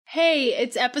Hey,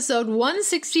 it's episode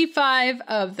 165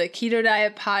 of the Keto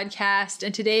Diet Podcast,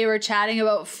 and today we're chatting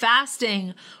about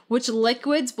fasting, which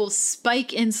liquids will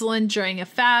spike insulin during a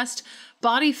fast,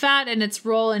 body fat and its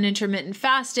role in intermittent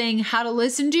fasting, how to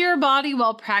listen to your body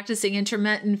while practicing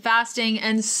intermittent fasting,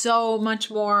 and so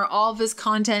much more. All of this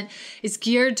content is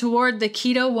geared toward the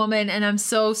keto woman, and I'm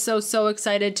so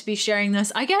excited to be sharing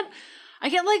this. I get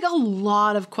like a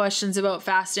lot of questions about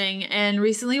fasting. And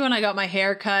recently when I got my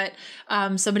hair cut,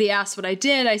 somebody asked what I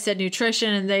did. I said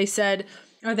nutrition, and they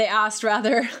asked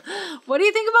rather, what do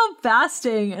you think about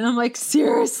fasting? And I'm like,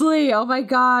 seriously? Oh my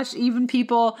gosh. Even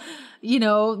people,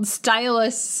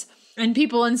 stylists and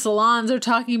people in salons are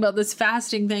talking about this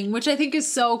fasting thing, which I think is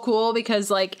so cool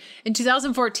because like in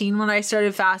 2014, when I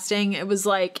started fasting, it was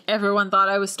like everyone thought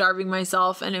I was starving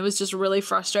myself, and it was just really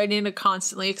frustrating to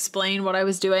constantly explain what I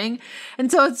was doing. And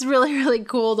so it's really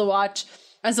cool to watch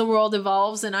as the world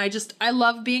evolves. And I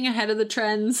love being ahead of the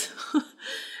trends.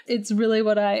 It's really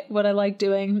what I like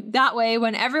doing. That way,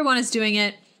 when everyone is doing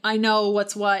it, I know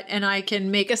what's what, and I can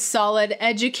make a solid,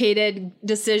 educated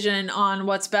decision on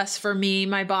what's best for me,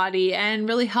 my body, and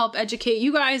really help educate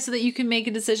you guys so that you can make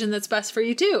a decision that's best for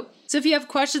you too. So if you have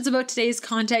questions about today's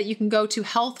content, you can go to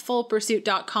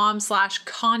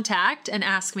healthfulpursuit.com/contact and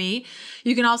ask me.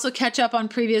 You can also catch up on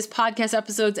previous podcast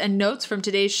episodes and notes from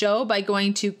today's show by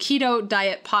going to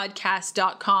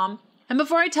ketodietpodcast.com. And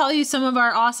before I tell you some of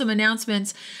our awesome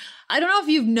announcements, I don't know if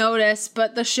you've noticed,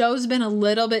 but the show's been a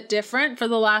little bit different for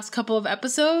the last couple of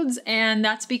episodes, and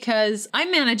that's because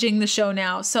I'm managing the show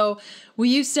now. So we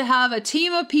used to have a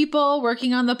team of people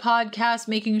working on the podcast,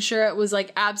 making sure it was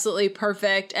like absolutely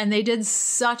perfect, and they did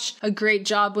such a great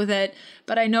job with it.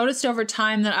 But I noticed over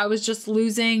time that I was just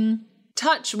losing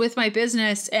touch with my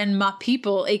business and my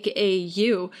people, aka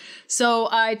you. So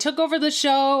I took over the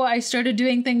show. I started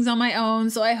doing things on my own.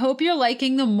 So I hope you're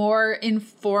liking the more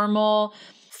informal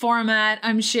format.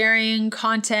 I'm sharing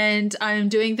content. I'm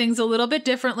doing things a little bit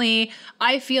differently.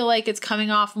 I feel like it's coming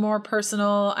off more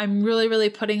personal. I'm really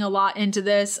putting a lot into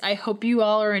this. I hope you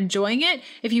all are enjoying it.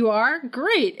 If you are,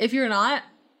 great. If you're not,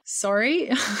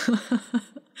 sorry.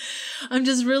 I'm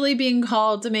just really being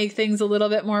called to make things a little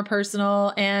bit more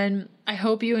personal, and I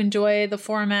hope you enjoy the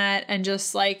format and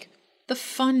just like the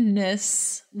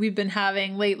funness we've been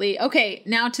having lately. Okay,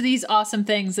 now to these awesome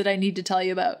things that I need to tell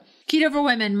you about. Keto for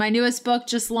Women, my newest book,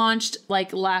 just launched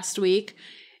like last week.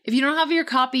 If you don't have your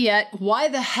copy yet, why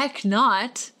the heck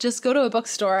not? Just go to a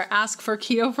bookstore, ask for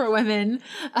Keto for Women.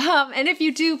 And if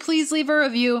you do, please leave a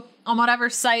review on whatever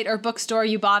site or bookstore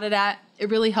you bought it at. It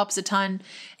really helps a ton.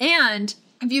 And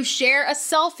if you share a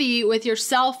selfie with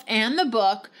yourself and the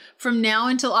book from now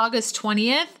until August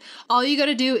 20th, all you got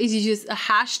to do is use a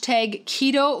hashtag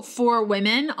Keto for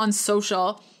Women on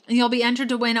social, and you'll be entered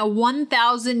to win a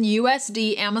 1,000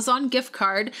 USD Amazon gift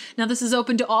card. Now, this is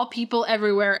open to all people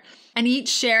everywhere. And each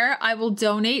share, I will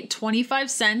donate 25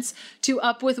 cents to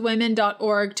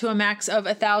upwithwomen.org to a max of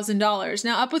 $1,000.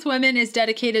 Now, Up With Women is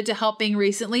dedicated to helping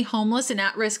recently homeless and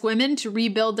at-risk women to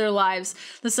rebuild their lives.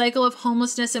 The cycle of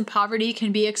homelessness and poverty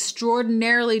can be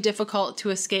extraordinarily difficult to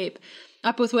escape.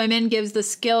 Up With Women gives the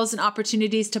skills and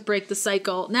opportunities to break the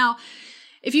cycle. Now,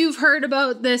 if you've heard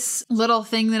about this little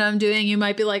thing that I'm doing, you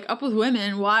might be like, Up With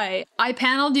Women, why? I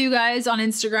paneled you guys on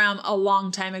Instagram a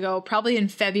long time ago, probably in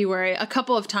February, a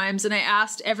couple of times. And I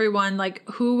asked everyone, like,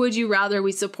 who would you rather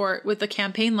we support with a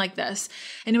campaign like this?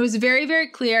 And it was very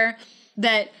clear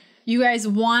that you guys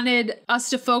wanted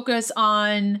us to focus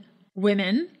on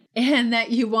women, and that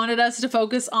you wanted us to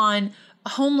focus on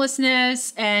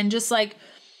homelessness and just like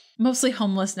mostly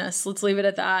homelessness. Let's leave it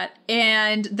at that.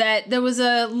 And that there was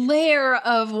a layer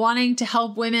of wanting to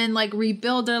help women like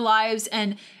rebuild their lives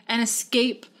and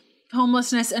escape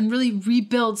homelessness and really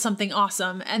rebuild something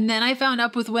awesome. And then I found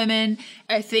Up With Women.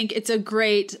 I think it's a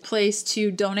great place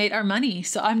to donate our money.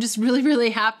 So I'm just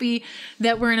really happy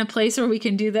that we're in a place where we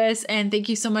can do this. And thank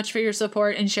you so much for your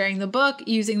support and sharing the book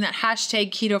using that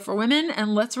hashtag Keto for Women.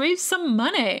 And let's raise some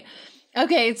money.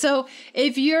 Okay, so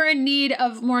if you're in need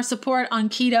of more support on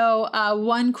keto,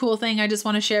 one cool thing I just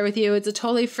want to share with you, it's a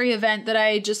totally free event that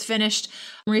I just finished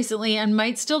recently and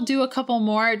might still do a couple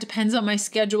more. It depends on my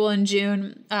schedule in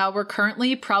June. We're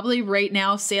currently probably right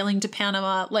now sailing to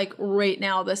Panama, like right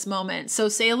now, this moment. So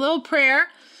say a little prayer,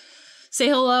 say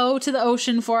hello to the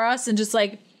ocean for us, and just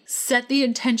like set the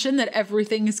intention that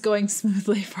everything is going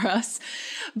smoothly for us.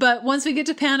 But once we get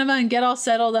to Panama and get all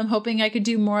settled, I'm hoping I could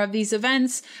do more of these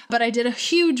events. But I did a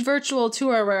huge virtual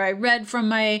tour where I read from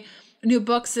my new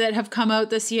books that have come out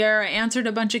this year. I answered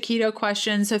a bunch of keto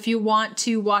questions. So if you want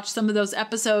to watch some of those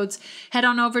episodes, head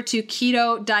on over to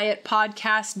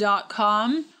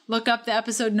ketodietpodcast.com. look up the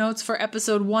episode notes for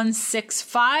episode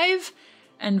 165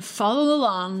 and follow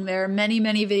along. There are many,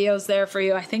 many videos there for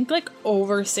you. I think like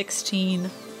over 16.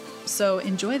 So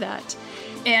enjoy that.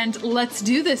 And let's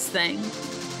do this thing.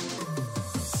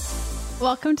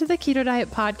 Welcome to the Keto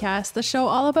Diet Podcast, the show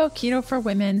all about keto for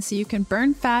women so you can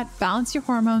burn fat, balance your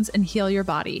hormones, and heal your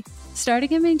body.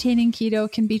 Starting and maintaining keto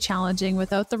can be challenging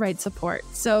without the right support.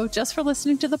 So just for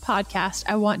listening to the podcast,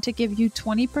 I want to give you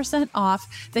 20%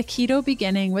 off the Keto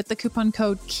Beginning with the coupon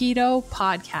code KETO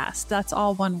PODCAST. That's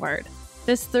all one word.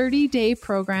 This 30-day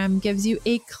program gives you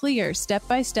a clear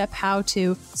step-by-step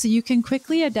how-to so you can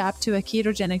quickly adapt to a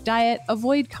ketogenic diet,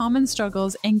 avoid common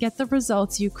struggles, and get the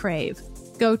results you crave.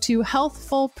 Go to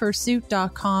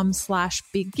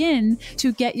healthfulpursuit.com/begin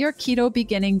to get your Keto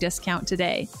Beginning discount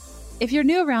today. If you're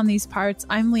new around these parts,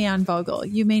 I'm Leanne Vogel.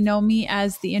 You may know me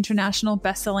as the international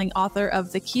best-selling author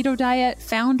of The Keto Diet,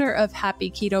 founder of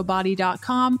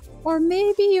HappyKetoBody.com, or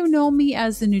maybe you know me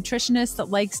as the nutritionist that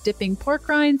likes dipping pork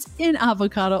rinds in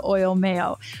avocado oil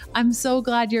mayo. I'm so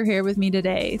glad you're here with me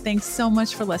today. Thanks so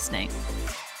much for listening.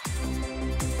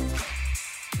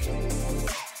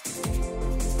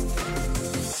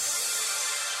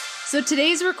 So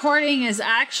today's recording is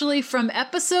actually from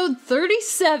episode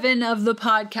 37 of the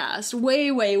podcast. Way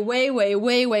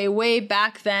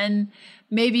back then.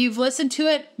 Maybe you've listened to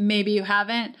it, maybe you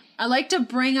haven't. I like to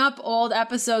bring up old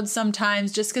episodes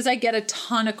sometimes just because I get a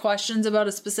ton of questions about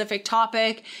a specific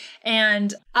topic.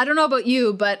 And I don't know about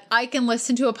you, but I can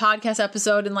listen to a podcast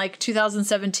episode in like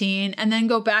 2017 and then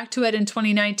go back to it in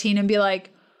 2019 and be like,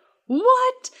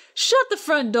 what? Shut the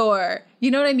front door.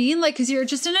 You know what I mean? Like, because you're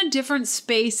just in a different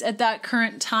space at that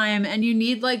current time and you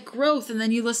need like growth. And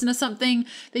then you listen to something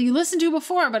that you listened to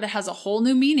before, but it has a whole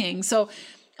new meaning. So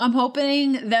I'm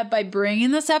hoping that by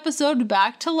bringing this episode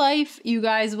back to life, you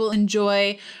guys will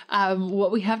enjoy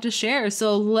what we have to share.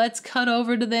 So let's cut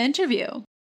over to the interview.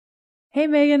 Hey,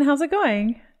 Megan, how's it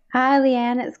going? Hi,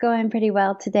 Leanne. It's going pretty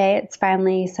well today. It's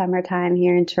finally summertime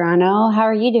here in Toronto. How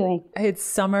are you doing? It's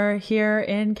summer here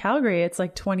in Calgary. It's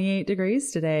like 28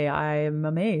 degrees today. I'm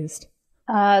amazed.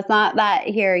 It's not that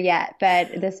here yet,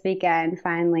 but this weekend,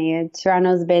 finally,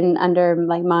 Toronto's been under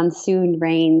like monsoon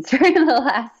rains for the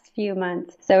last few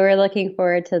months. So we're looking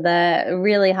forward to the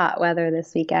really hot weather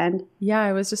this weekend. Yeah,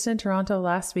 I was just in Toronto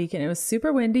last week and it was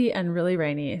super windy and really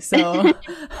rainy. So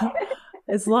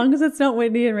as long as it's not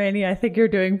windy and rainy, I think you're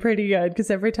doing pretty good because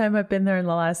every time I've been there in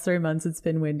the last 3 months, it's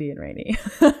been windy and rainy.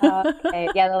 Okay.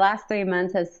 Yeah, the last 3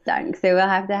 months have stunk. So we'll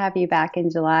have to have you back in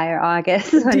July or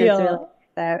August when Deal. it's really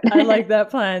out. I like that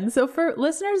plan. So for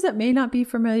listeners that may not be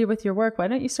familiar with your work, why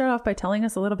don't you start off by telling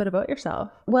us a little bit about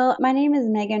yourself? Well, my name is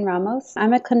Megan Ramos.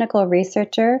 I'm a clinical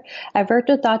researcher. I've worked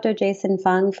with Dr. Jason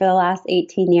Fung for the last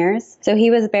 18 years. So he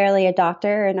was barely a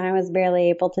doctor and I was barely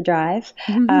able to drive.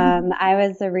 I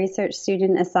was a research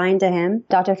student assigned to him.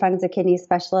 Dr. Fung's a kidney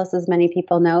specialist, as many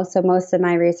people know. So most of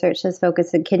my research is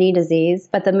focused on kidney disease.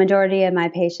 But the majority of my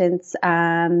patients,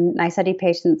 my study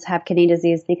patients, have kidney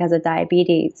disease because of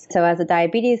diabetes. So as a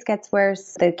diabetes gets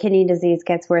worse, the kidney disease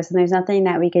gets worse, and there's nothing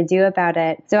that we could do about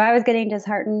it. So I was getting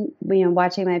disheartened,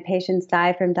 watching my patients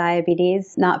die from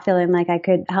diabetes, not feeling like I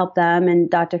could help them. And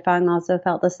Dr. Fung also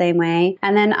felt the same way.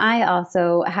 And then I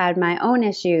also had my own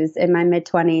issues in my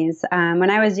mid-20s. When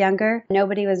I was younger,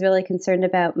 nobody was really concerned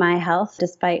about my health,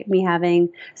 despite me having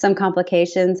some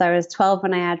complications. I was 12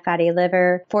 when I had fatty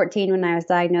liver, 14 when I was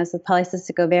diagnosed with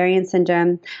polycystic ovarian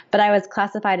syndrome, but I was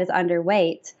classified as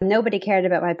underweight. Nobody cared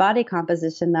about my body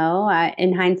composition, though.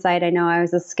 In hindsight, I know I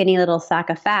was a skinny little sack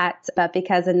of fat, but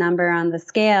because a number on the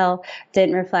scale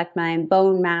didn't reflect my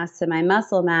bone mass and my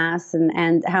muscle mass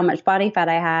and how much body fat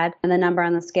I had, and the number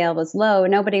on the scale was low,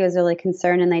 nobody was really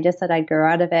concerned, and they just said I'd grow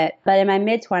out of it. But in my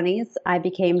mid-20s, I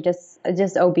became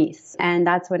just obese, and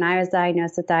that's when I was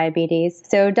diagnosed with diabetes.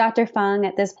 So Dr. Fung,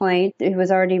 at this point, who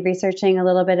was already researching a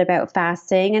little bit about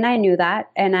fasting, and I knew that,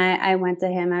 and I went to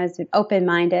him. I was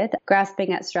open-minded,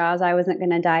 grasping at straws. I wasn't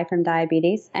going to die from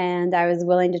diabetes, and I was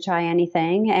willing to try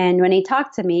anything. And when he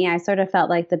talked to me, I sort of felt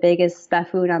like the biggest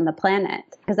buffoon on the planet,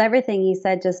 because everything he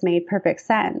said just made perfect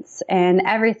sense, and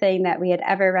everything that we had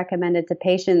ever recommended to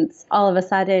patients all of a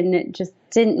sudden just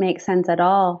didn't make sense at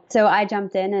all. So I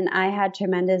jumped in and I had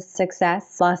tremendous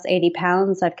success. Lost 80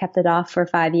 pounds. I've kept it off for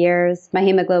 5 years. My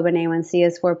hemoglobin A1C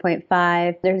is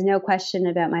 4.5. There's no question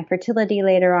about my fertility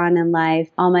later on in life.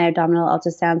 All my abdominal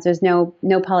ultrasounds, there's no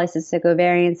polycystic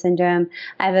ovarian syndrome.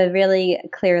 I have a really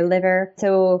clear liver.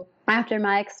 So after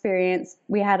my experience,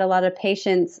 we had a lot of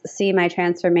patients see my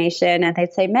transformation and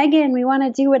they'd say, Megan, we want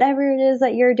to do whatever it is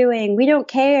that you're doing. We don't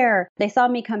care. They saw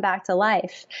me come back to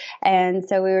life. And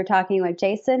so we were talking with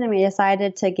Jason and we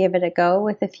decided to give it a go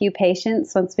with a few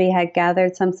patients once we had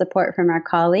gathered some support from our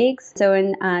colleagues. So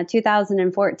in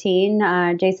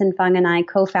 2014, Jason Fung and I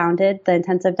co-founded the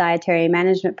Intensive Dietary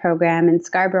Management Program in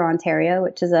Scarborough, Ontario,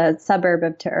 which is a suburb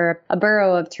of, or a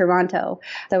borough of Toronto.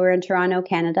 So we're in Toronto,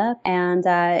 Canada. And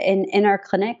in our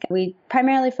clinic, we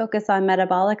primarily focus on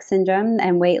metabolic syndrome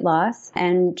and weight loss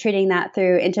and treating that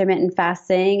through intermittent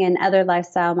fasting and other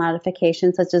lifestyle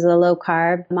modifications such as a low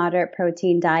carb, moderate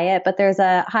protein diet. But there's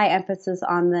a high emphasis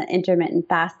on the intermittent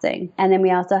fasting. And then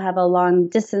we also have a long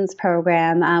distance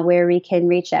program where we can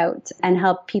reach out and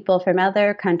help people from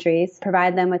other countries,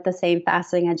 provide them with the same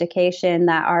fasting education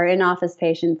that our in-office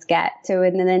patients get. So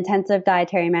in the Intensive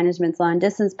Dietary Management's long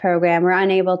distance program, we're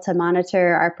unable to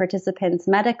monitor our participants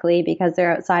medically because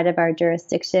they're outside of our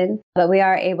jurisdiction, but we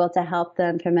are able to help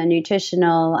them from a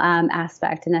nutritional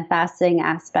aspect and a fasting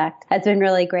aspect. It's been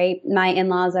really great. My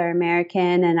in-laws are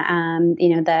American,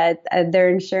 and their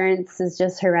insurance is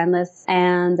just horrendous,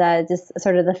 and just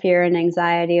sort of the fear and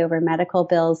anxiety over medical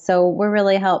bills. So we're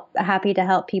really happy to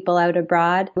help people out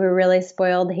abroad. We're really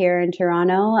spoiled here in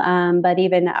Toronto, but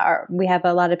even we have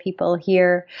a lot of people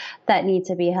here that need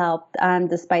to be helped,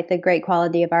 despite the great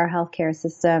quality of our healthcare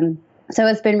system. So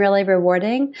it's been really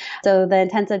rewarding. So the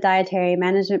Intensive Dietary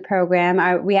Management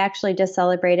Program, we actually just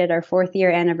celebrated our 4th year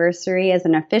anniversary as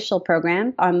an official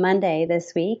program on Monday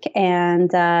this week. And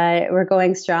we're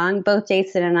going strong. Both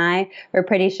Jason and I were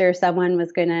pretty sure someone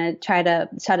was going to try to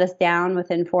shut us down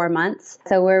within 4 months.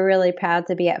 So we're really proud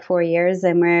to be at 4 years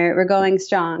and we're going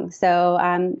strong. So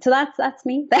that's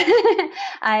me.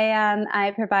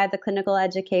 I provide the clinical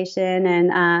education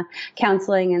and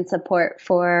counseling and support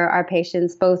for our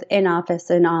patients, both in office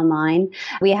and online.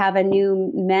 We have a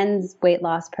new men's weight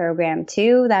loss program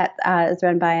too that is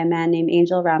run by a man named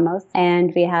Angel Ramos.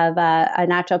 And we have a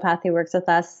naturopath who works with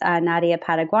us, Nadia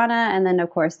Pataguana, and then of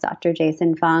course, Dr.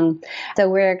 Jason Fung. So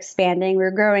we're expanding,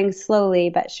 we're growing slowly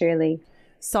but surely.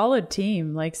 Solid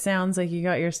team. Sounds like you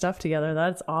got your stuff together.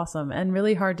 That's awesome and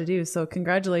really hard to do. So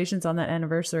congratulations on that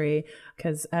anniversary,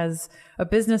 because as a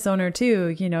business owner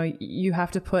too, you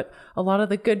have to put a lot of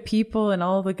the good people in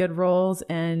all the good roles,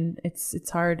 and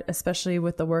it's hard, especially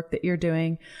with the work that you're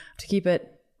doing, to keep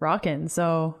it rocking.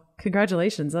 So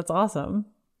congratulations. That's awesome.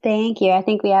 Thank you. I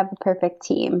think we have a perfect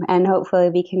team, and hopefully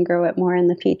we can grow it more in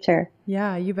the future.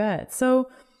 Yeah, you bet.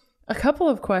 So a couple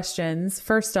of questions.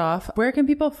 First off, where can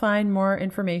people find more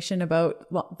information about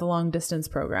the long distance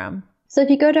program? So if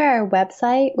you go to our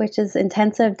website, which is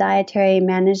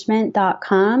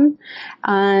intensivedietarymanagementcom,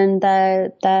 on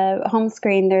the home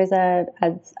screen, there's a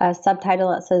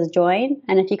subtitle that says Join.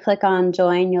 And if you click on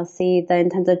Join, you'll see the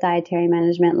Intensive Dietary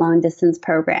Management Long Distance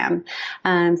Program.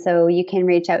 So you can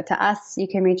reach out to us. You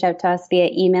can reach out to us via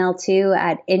email too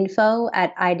at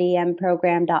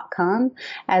info@idmprogram.com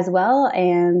as well.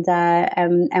 And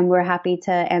we're happy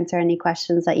to answer any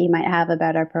questions that you might have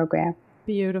about our program.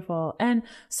 Beautiful. And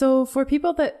so for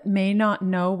people that may not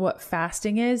know what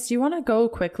fasting is, do you want to go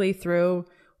quickly through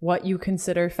what you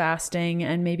consider fasting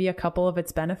and maybe a couple of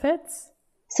its benefits?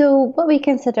 So what we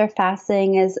consider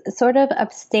fasting is sort of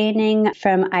abstaining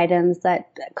from items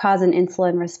that cause an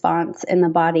insulin response in the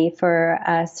body for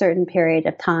a certain period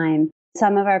of time.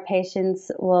 Some of our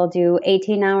patients will do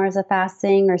 18 hours of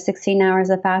fasting or 16 hours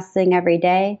of fasting every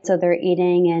day. So they're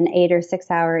eating in 8 or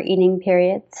 6 hour eating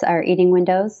periods or eating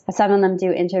windows. Some of them do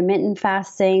intermittent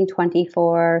fasting,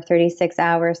 24, 36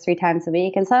 hours, 3 times a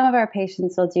week. And some of our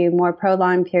patients will do more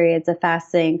prolonged periods of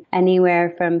fasting,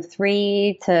 anywhere from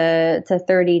 3 to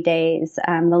 30 days.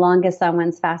 The longest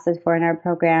someone's fasted for in our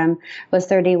program was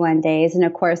 31 days. And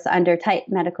of course, under tight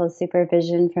medical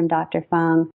supervision from Dr.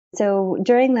 Fung. So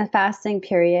during the fasting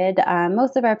period,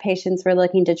 most of our patients were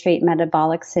looking to treat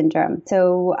metabolic syndrome.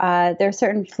 So there are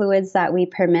certain fluids that we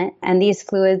permit, and these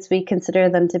fluids, we consider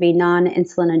them to be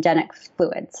non-insulinogenic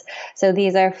fluids. So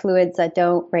these are fluids that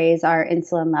don't raise our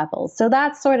insulin levels. So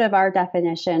that's sort of our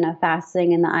definition of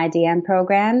fasting in the IDM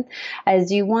program,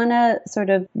 as you want to sort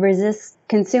of resist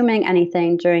consuming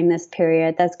anything during this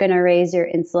period that's going to raise your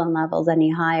insulin levels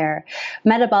any higher.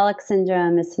 Metabolic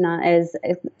syndrome is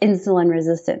insulin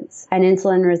resistance. And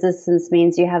insulin resistance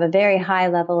means you have a very high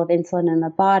level of insulin in the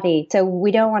body. So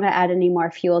we don't want to add any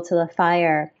more fuel to the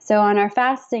fire. So on our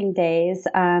fasting days,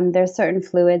 there's certain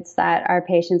fluids that our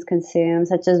patients consume,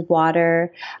 such as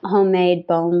water, homemade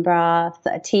bone broth,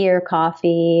 tea or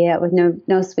coffee with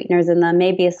no sweeteners in them,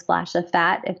 maybe a splash of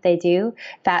fat if they do.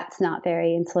 Fat's not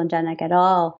very insulinogenic at all.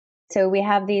 So we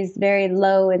have these very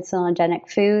low insulinogenic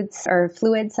foods or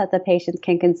fluids that the patients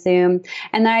can consume.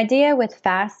 And the idea with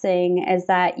fasting is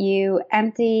that you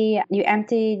empty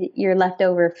your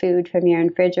leftover food from your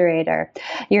refrigerator,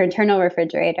 your internal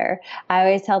refrigerator. I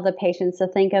always tell the patients to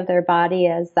think of their body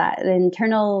as that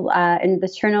internal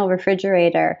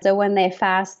refrigerator. So when they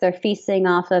fast, they're feasting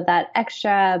off of that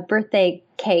extra birthday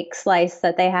cake slice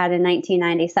that they had in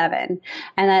 1997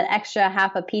 and that extra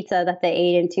half a pizza that they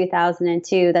ate in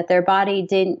 2002 that their body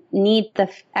didn't need the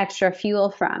extra fuel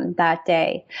from that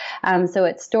day. So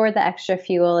it stored the extra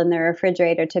fuel in the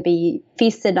refrigerator to be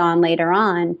feasted on later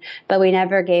on, but we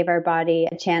never gave our body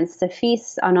a chance to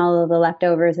feast on all of the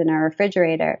leftovers in our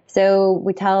refrigerator. So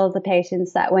we tell the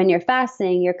patients that when you're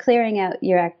fasting, you're clearing out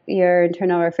your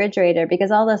internal refrigerator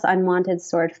because all this unwanted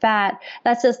stored fat,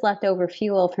 that's just leftover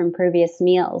fuel from previous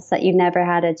meals that you've never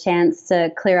had a chance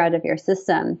to clear out of your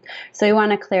system. So we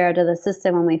want to clear out of the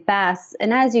system when we fast.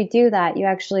 And as you do that, you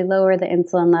actually lower the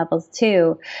insulin levels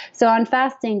too. So on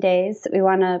fasting days, we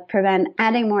want to prevent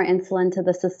adding more insulin to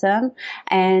the system,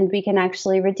 and we can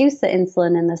actually reduce the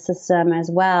insulin in the system as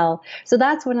well. So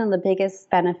that's one of the biggest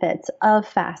benefits of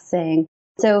fasting.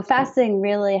 So fasting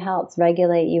really helps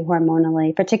regulate you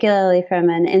hormonally, particularly from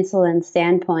an insulin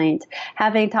standpoint.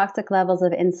 Having toxic levels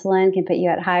of insulin can put you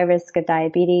at high risk of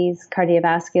diabetes,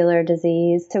 cardiovascular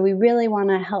disease. So we really want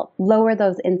to help lower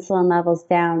those insulin levels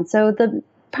down. So the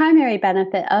primary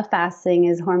benefit of fasting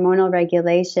is hormonal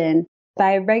regulation.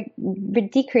 By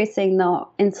decreasing the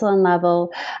insulin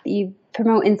level, you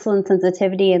promote insulin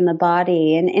sensitivity in the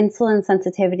body. And insulin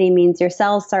sensitivity means your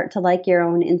cells start to like your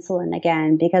own insulin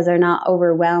again because they're not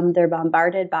overwhelmed or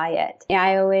bombarded by it.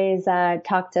 I always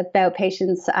talked about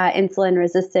patients' insulin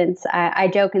resistance. I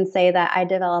joke and say that I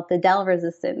developed Adele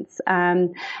resistance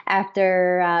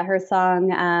after her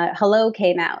song Hello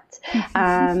came out.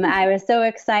 I was so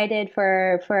excited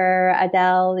for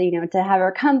Adele, to have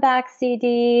her comeback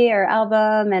CD or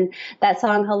album, and that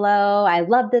song Hello, I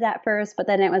loved it at first, but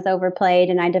then it was overplayed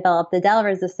and I developed Adele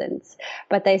resistance.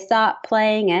 But they stopped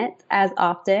playing it as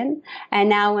often, and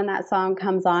now when that song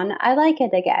comes on, I like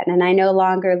it again, and I no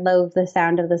longer loathe the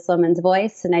sound of this woman's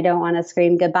voice, and I don't want to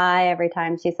scream goodbye every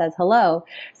time she says hello.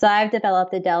 So I've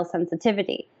developed Adele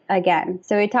sensitivity again.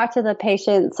 So we talked to the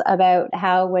patients about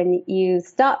how when you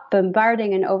stop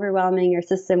bombarding and overwhelming your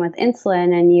system with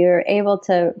insulin and you're able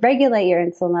to regulate your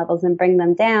insulin levels and bring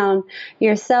them down,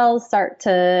 your cells start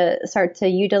to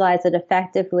utilize it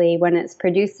effectively when it's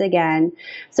produced again.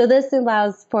 So this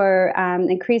allows for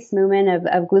increased movement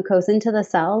of glucose into the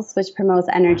cells, which promotes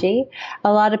energy.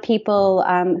 A lot of people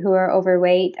who are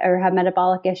overweight or have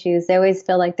metabolic issues, they always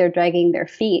feel like they're dragging their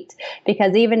feet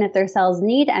because even if their cells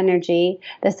need energy,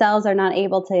 the cells are not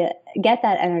able to get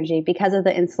that energy because of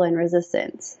the insulin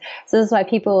resistance. So this is why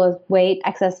people with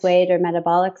excess weight or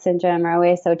metabolic syndrome are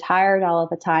always so tired all of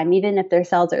the time. Even if their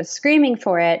cells are screaming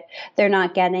for it, they're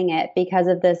not getting it because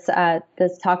of this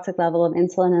toxic level of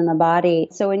insulin in the body.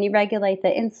 So when you regulate the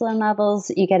insulin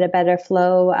levels, you get a better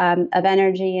flow of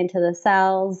energy into the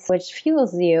cells, which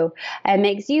fuels you and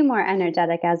makes you more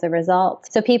energetic as a result.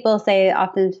 So people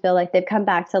often feel like they've come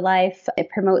back to life. It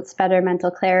promotes better mental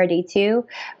clarity too,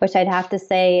 which I'd have to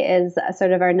say is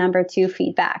sort of our number 2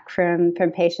 feedback from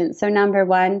patients. So number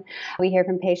 1, we hear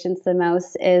from patients the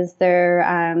most is their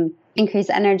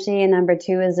increased energy, and number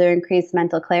 2 is their increased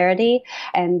mental clarity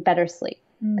and better sleep.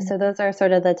 So those are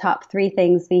sort of the top 3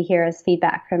 things we hear as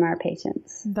feedback from our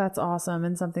patients. That's awesome,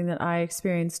 and something that I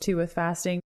experienced too with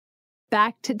fasting.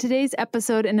 Back to today's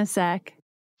episode in a sec.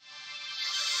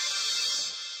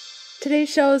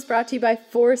 Today's show is brought to you by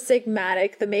Four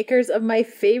Sigmatic, the makers of my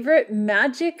favorite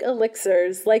magic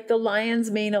elixirs, like the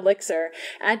Lion's Mane elixir.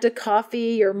 Add to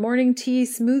coffee, your morning tea,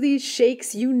 smoothies,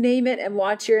 shakes, you name it, and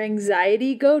watch your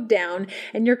anxiety go down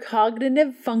and your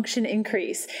cognitive function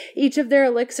increase. Each of their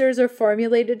elixirs are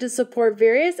formulated to support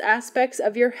various aspects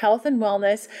of your health and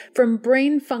wellness, from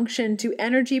brain function to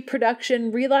energy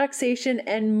production, relaxation,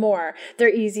 and more. They're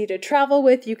easy to travel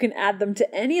with, you can add them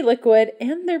to any liquid,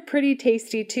 and they're pretty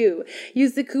tasty too.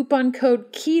 Use the coupon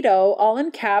code KETO, all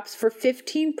in caps, for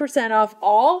 15% off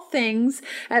all things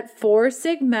at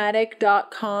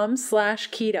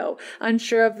foursigmatic.com/keto.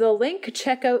 Unsure of the link?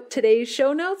 Check out today's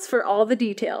show notes for all the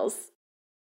details.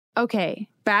 Okay,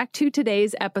 back to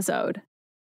today's episode.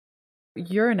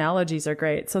 Your analogies are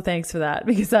great. So thanks for that,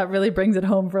 because that really brings it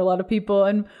home for a lot of people.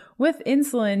 And with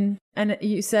insulin, and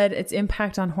you said its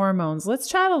impact on hormones, let's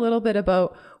chat a little bit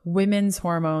about women's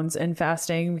hormones and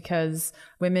fasting, because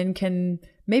women can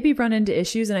maybe run into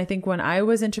issues. And I think when I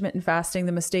was intermittent fasting,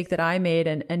 the mistake that I made,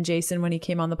 and Jason, when he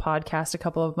came on the podcast a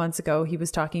couple of months ago, he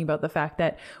was talking about the fact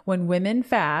that when women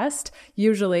fast,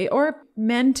 usually, or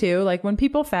men too, like when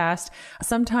people fast,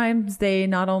 sometimes they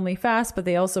not only fast, but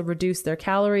they also reduce their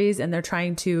calories, and they're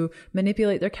trying to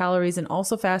manipulate their calories and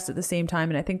also fast at the same time.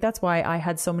 And I think that's why I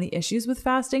had so many issues with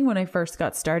fasting when I first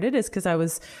got started, is because I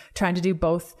was trying to do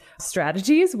both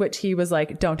strategies, which he was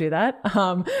like, don't do that.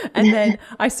 And then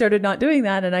I started not doing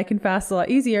that, and I can fast a lot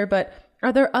easier. But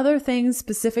are there other things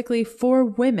specifically for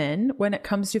women when it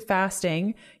comes to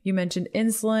fasting? You mentioned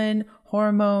insulin,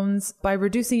 hormones. By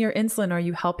reducing your insulin, are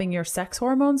you helping your sex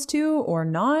hormones too, or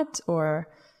not? Or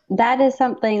that is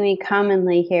something we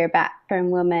commonly hear back from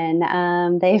women.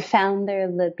 They found their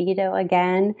libido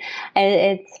again.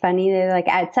 It's funny. They're like,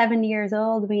 at 70 years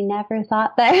old, we never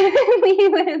thought that we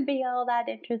would be all that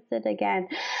interested again.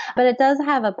 But it does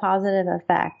have a positive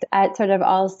effect at sort of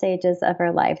all stages of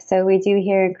our life. So we do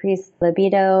hear increased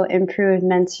libido, improved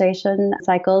menstruation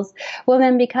cycles.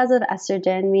 Women, because of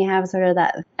estrogen, we have sort of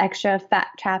that extra fat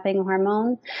trapping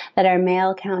hormone that our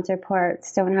male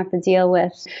counterparts don't have to deal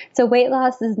with. So weight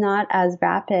loss is not as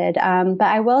rapid. But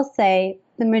I will say,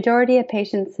 the majority of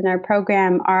patients in our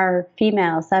program are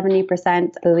female.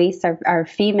 70% at least are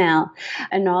female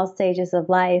in all stages of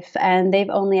life. And they've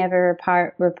only ever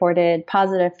reported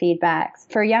positive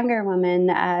feedbacks. For younger women,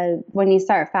 when you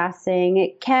start fasting,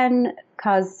 it can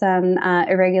cause some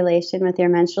irregulation with your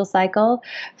menstrual cycle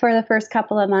for the first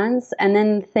couple of months, and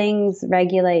then things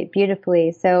regulate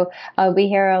beautifully. So we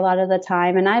hear a lot of the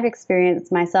time, and I've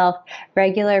experienced myself,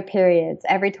 regular periods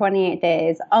every 28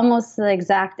 days, almost the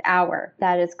exact hour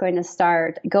that it's going to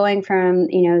start, going from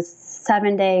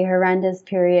 7-day horrendous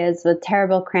periods with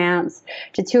terrible cramps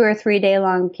to 2 or 3 day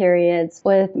long periods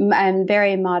with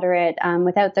very moderate,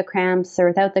 without the cramps or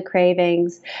without the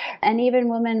cravings. And even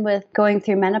women with going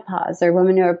through menopause, or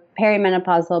women who are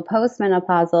perimenopausal,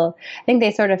 postmenopausal, I think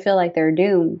they sort of feel like they're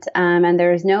doomed, and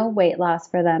there's no weight loss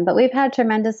for them. But we've had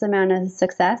tremendous amount of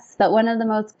success. But one of the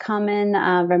most common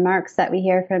remarks that we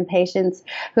hear from patients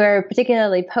who are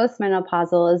particularly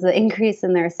postmenopausal is the increase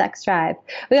in their sex drive.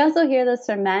 We also hear this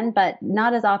from men, but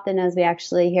not as often as we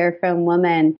actually hear from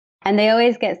women. And they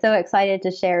always get so excited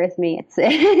to share with me.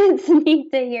 It's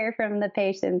neat to hear from the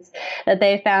patients that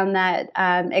they found that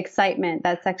excitement,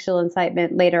 that sexual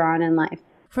excitement later on in life.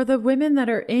 For the women that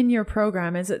are in your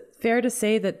program, is it fair to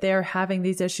say that they're having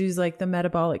these issues like the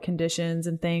metabolic conditions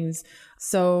and things?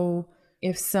 So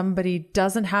if somebody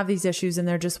doesn't have these issues and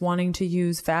they're just wanting to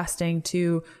use fasting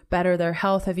to better their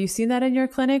health, have you seen that in your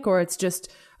clinic, or it's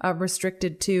just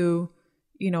restricted to,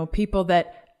 people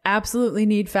that absolutely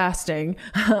need fasting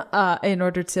in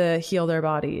order to heal their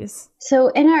bodies? So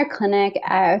in our clinic,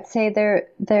 I would say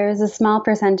there's a small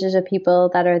percentage of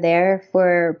people that are there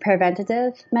for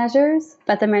preventative measures,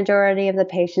 but the majority of the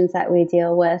patients that we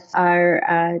deal with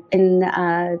are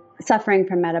suffering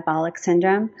from metabolic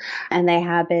syndrome, and they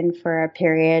have been for a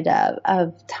period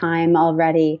of time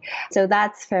already. So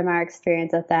that's from our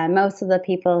experience with them. Most of the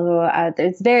people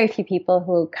there's very few people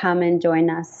who come and join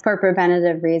us for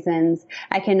preventative reasons.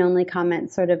 I can only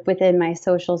comment sort of within my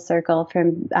social circle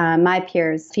from my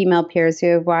peers, female peers who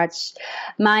have watched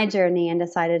my journey and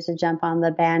decided to jump on the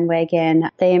bandwagon.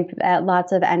 They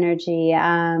lots of energy,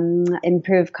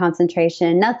 improved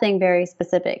concentration, nothing very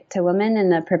specific to women in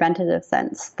the preventative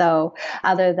sense, though,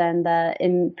 other than the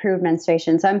improved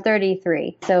menstruation. So I'm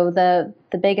 33. So the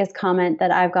biggest comment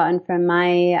that I've gotten from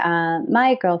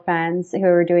my girlfriends who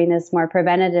are doing this more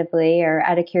preventatively or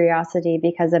out of curiosity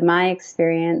because of my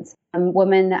experience,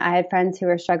 women, I had friends who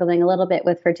were struggling a little bit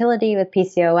with fertility, with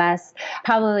PCOS,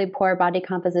 probably poor body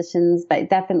compositions, but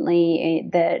definitely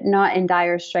not in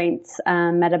dire straits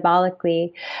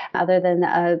metabolically, other than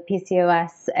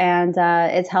PCOS. And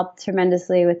it's helped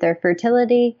tremendously with their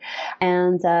fertility,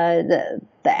 and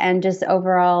and just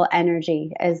overall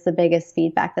energy is the biggest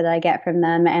feedback that I get from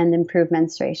them, and improved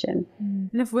menstruation.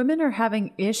 And if women are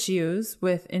having issues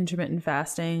with intermittent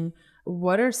fasting,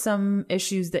 what are some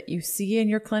issues that you see in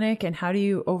your clinic, and how do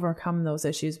you overcome those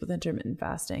issues with intermittent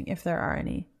fasting, if there are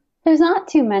any? There's not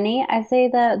too many. I say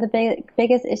the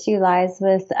biggest issue lies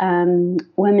with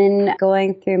women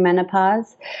going through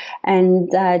menopause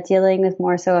and dealing with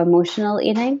more so emotional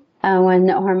eating. when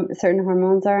certain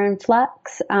hormones are in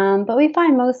flux. But we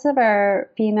find most of our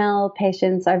female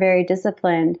patients are very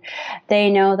disciplined. They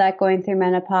know that going through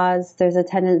menopause, there's a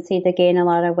tendency to gain a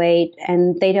lot of weight,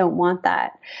 and they don't want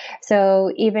that.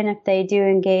 So even if they do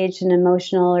engage in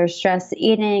emotional or stress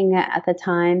eating at the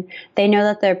time, they know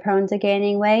that they're prone to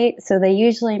gaining weight, so they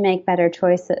usually make better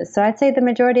choices. So I'd say the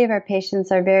majority of our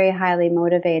patients are very highly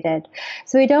motivated.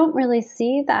 So we don't really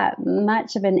see that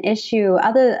much of an issue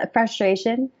other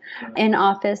frustration. In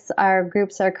office, our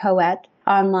groups are co-ed.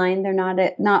 Online, they're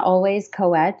not always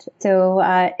co-ed. So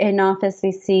in office,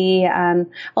 we see a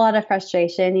lot of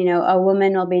frustration. You know, a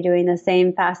woman will be doing the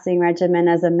same fasting regimen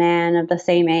as a man of the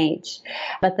same age,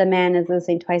 but the man is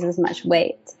losing twice as much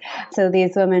weight. So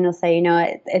these women will say, you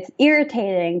know, it's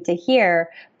irritating to hear,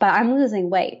 but I'm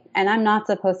losing weight, and I'm not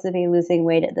supposed to be losing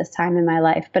weight at this time in my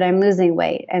life, but I'm losing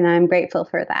weight, and I'm grateful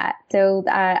for that. So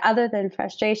other than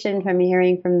frustration from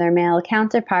hearing from their male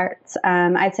counterparts,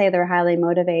 I'd say they're highly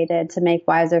motivated to make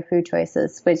wiser food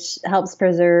choices, which helps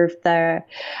preserve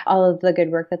all of the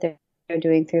good work that they're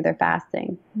doing through their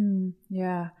fasting.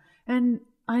 Yeah. And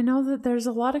I know that there's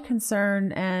a lot of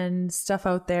concern and stuff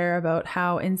out there about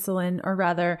how insulin, or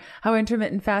rather how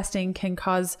intermittent fasting can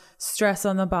cause stress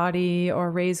on the body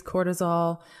or raise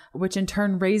cortisol, which in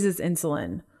turn raises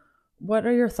insulin. What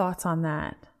are your thoughts on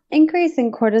that? Increase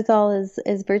in cortisol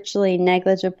is virtually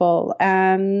negligible,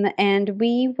 and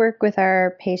we work with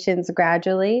our patients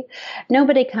gradually.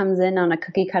 Nobody comes in on a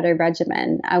cookie cutter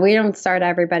regimen. We don't start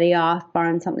everybody off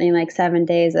on something like 7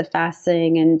 days of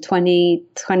fasting and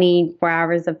 24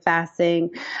 hours of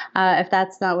fasting, if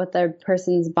that's not what the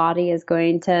person's body is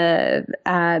going to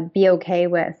be okay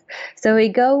with. So we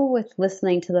go with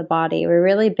listening to the body. We're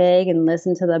really big and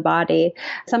listen to the body.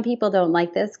 Some people don't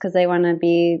like this because they want to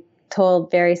be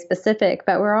told very specific,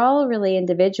 but we're all really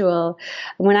individual.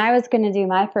 When I was going to do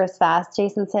my first fast,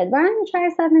 Jason said, why don't you try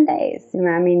 7 days? You know,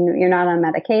 I mean, you're not on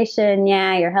medication.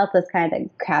 Yeah, your health is kind of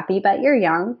crappy, but you're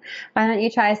young. Why don't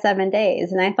you try 7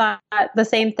 days? And I thought the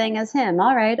same thing as him.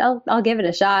 All right, I'll give it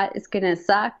a shot. It's going to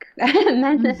suck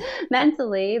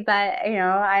mentally, but you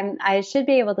know, I should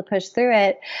be able to push through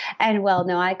it. And well,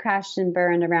 no, I crashed and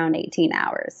burned around 18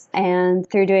 hours. And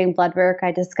through doing blood work,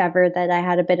 I discovered that I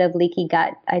had a bit of leaky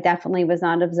gut. I definitely was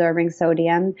not absorbing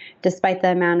sodium. Despite the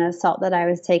amount of salt that I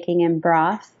was taking in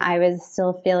broth, I was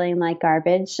still feeling like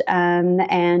garbage.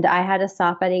 And I had to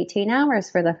stop at 18 hours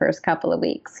for the first couple of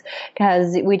weeks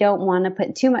because we don't want to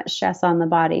put too much stress on the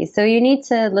body. So you need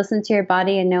to listen to your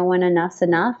body and know when enough's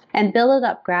enough and build it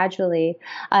up gradually.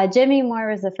 Jimmy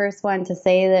Moore was the first one to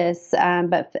say this,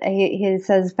 but he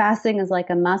says fasting is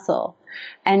like a muscle.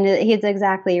 And he's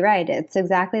exactly right. It's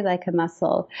exactly like a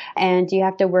muscle, and you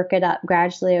have to work it up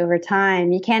gradually over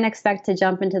time. You can't expect to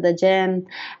jump into the gym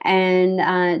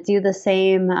and do the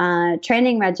same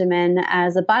training regimen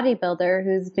as a bodybuilder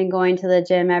who's been going to the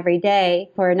gym every day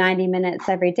for 90 minutes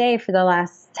every day for the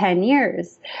last 10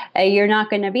 years. You're not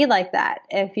going to be like that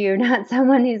if you're not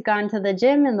someone who's gone to the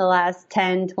gym in the last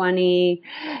 10, 20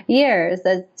 years.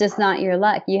 That's just not your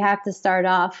luck. You have to start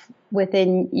off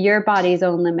within your body's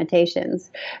own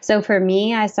limitations. So for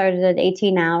me, I started at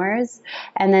 18 hours,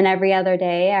 and then every other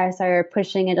day I started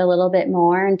pushing it a little bit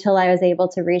more until I was able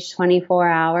to reach 24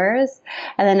 hours.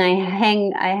 And then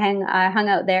I hung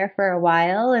out there for a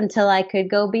while until I could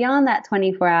go beyond that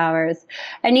 24 hours.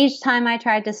 And each time I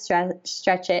tried to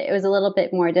stretch it was a little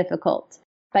bit more difficult.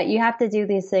 But you have to do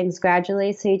these things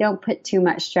gradually so you don't put too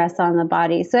much stress on the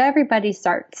body. So everybody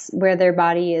starts where their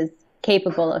body is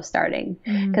capable of starting,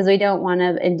 because we don't want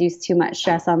to induce too much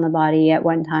stress on the body at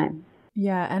one time.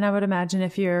 Yeah. And I would imagine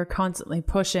if you're constantly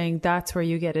pushing, that's where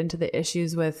you get into the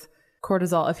issues with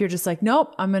cortisol. If you're just like,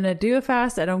 nope, I'm going to do a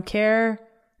fast, I don't care.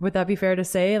 Would that be fair to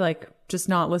say? Like just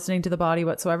not listening to the body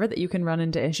whatsoever, that you can run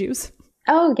into issues?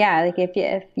 Oh yeah, like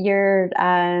if you're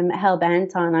hell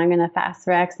bent on I'm going to fast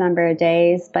for X number of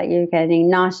days, but you're getting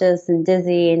nauseous and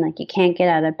dizzy and like you can't get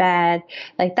out of bed,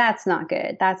 like that's not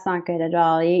good. That's not good at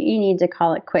all. You need to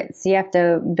call it quits. You have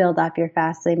to build up your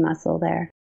fasting muscle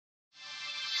there.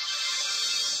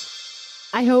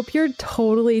 I hope you're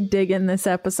totally digging this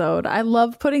episode. I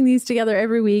love putting these together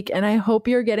every week, and I hope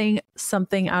you're getting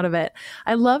something out of it.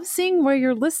 I love seeing where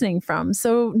you're listening from.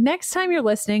 So next time you're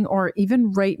listening, or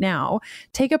even right now,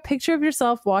 take a picture of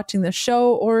yourself watching the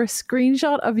show or a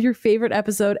screenshot of your favorite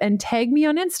episode and tag me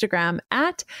on Instagram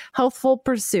at Healthful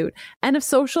Pursuit. And if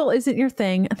social isn't your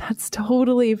thing, that's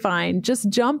totally fine. Just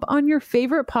jump on your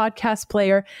favorite podcast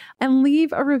player and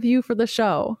leave a review for the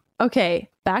show. Okay,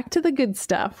 back to the good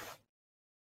stuff.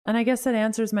 And I guess that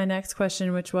answers my next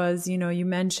question, which was, you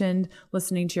mentioned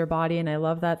listening to your body. And I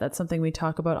love that. That's something we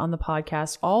talk about on the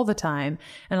podcast all the time.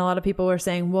 And a lot of people were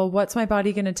saying, well, what's my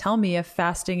body going to tell me if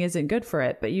fasting isn't good for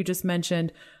it? But you just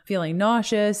mentioned feeling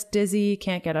nauseous, dizzy,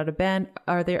 can't get out of bed.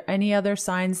 Are there any other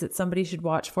signs that somebody should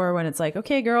watch for when it's like,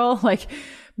 okay, girl, like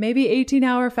maybe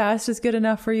 18-hour fast is good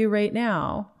enough for you right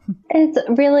now? It's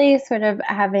really sort of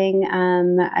having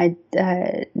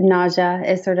nausea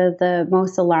is sort of the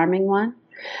most alarming one.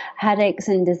 Headaches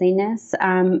and dizziness.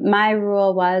 My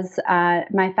rule was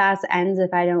my fast ends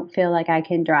if I don't feel like I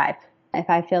can drive. If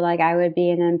I feel like I would be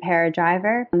an impaired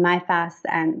driver, my fast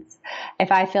ends.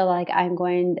 If I feel like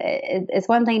it's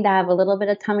one thing to have a little bit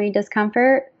of tummy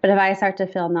discomfort, but if I start to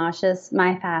feel nauseous,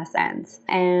 my fast ends.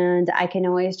 And I can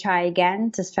always try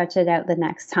again to stretch it out the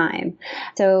next time.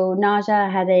 So nausea,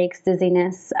 headaches,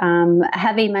 dizziness,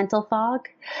 heavy mental fog.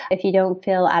 If you don't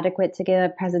feel adequate to give a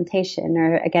presentation,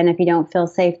 or again, if you don't feel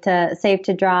safe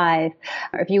to drive,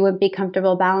 or if you wouldn't be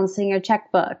comfortable balancing your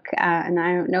checkbook, and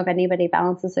I don't know if anybody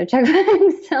balances their checkbook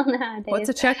still nowadays. What's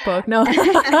a checkbook? No.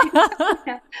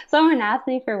 Someone asked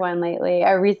me for one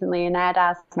recently, and I had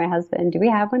asked my husband, do we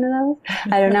have one of those?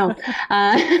 I don't know.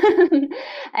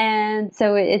 And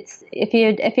so it's, if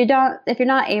you're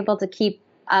not able to keep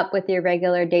up with your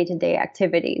regular day-to-day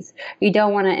activities, you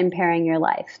don't want to impairing your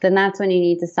life, then that's when you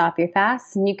need to stop your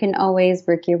fast, and you can always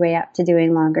work your way up to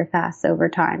doing longer fasts over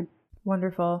time.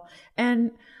 Wonderful.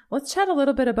 And let's chat a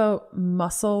little bit about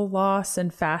muscle loss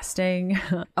and fasting.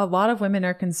 A lot of women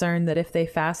are concerned that if they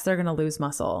fast, they're going to lose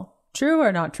muscle. True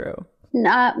or not true?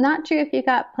 Not true if you've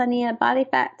got plenty of body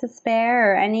fat to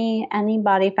spare, or any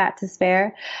body fat to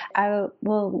spare. I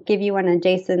will give you one of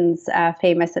Jason's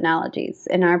famous analogies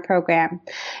in our program.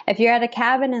 If you're at a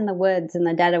cabin in the woods in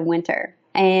the dead of winter,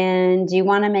 and you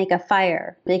want to make a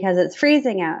fire because it's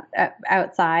freezing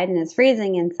outside and it's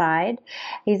freezing inside,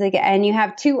 he's like, and you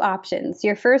have two options.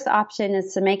 Your first option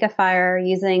is to make a fire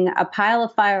using a pile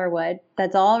of firewood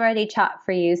that's already chopped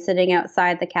for you sitting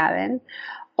outside the cabin,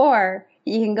 or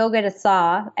you can go get a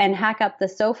saw and hack up the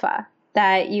sofa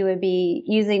that you would be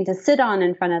using to sit on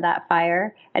in front of that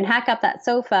fire, and hack up that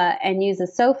sofa and use a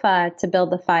sofa to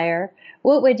build the fire.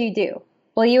 What would you do?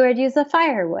 Well, you would use the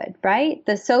firewood, right?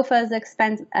 The sofa is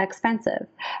expensive.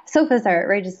 Sofas are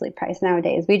outrageously priced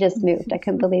nowadays. We just moved. I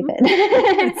couldn't believe it.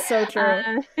 It's so true.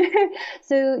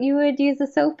 So you would use a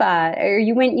sofa, or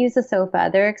you wouldn't use a sofa.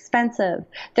 They're expensive.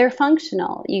 They're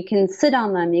functional. You can sit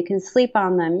on them. You can sleep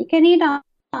on them. You can eat on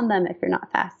them if you're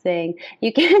not fasting.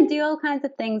 You can do all kinds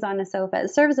of things on a sofa.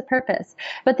 It serves a purpose.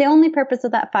 But the only purpose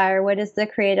of that firewood is to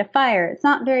create a fire. It's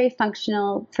not very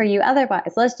functional for you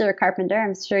otherwise. Unless you're a carpenter,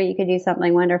 I'm sure you could do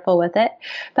something wonderful with it.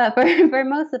 But for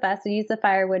most of us who use the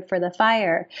firewood for the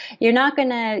fire, you're not going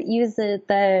to use the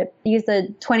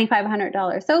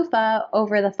 $2,500 sofa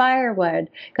over the firewood,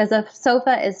 because the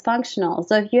sofa is functional.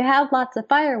 So if you have lots of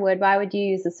firewood, why would you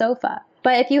use a sofa?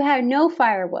 But if you had no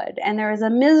firewood and there was a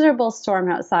miserable storm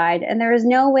outside and there is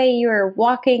no way you were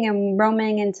walking and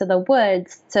roaming into the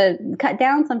woods to cut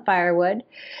down some firewood,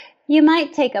 you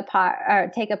might take apart,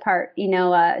 a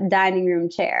dining room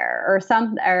chair or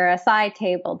a side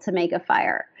table to make a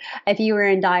fire if you were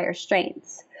in dire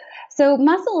straits. So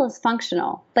muscle is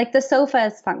functional, like the sofa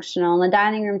is functional and the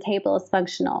dining room table is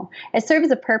functional. It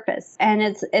serves a purpose, and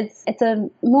it's a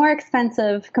more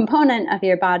expensive component of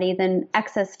your body than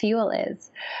excess fuel is.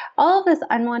 All of this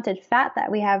unwanted fat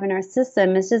that we have in our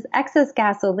system is just excess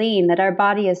gasoline that our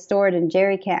body has stored in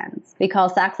jerry cans we call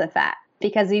sacks of fat,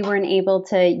 because we weren't able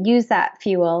to use that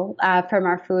fuel from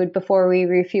our food before we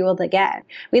refueled again.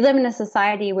 We live in a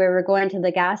society where we're going to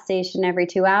the gas station every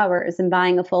 2 hours and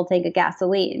buying a full tank of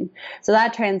gasoline. So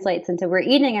that translates into we're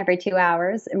eating every 2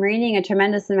 hours, and we're eating a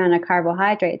tremendous amount of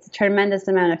carbohydrates, a tremendous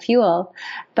amount of fuel,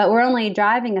 but we're only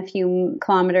driving a few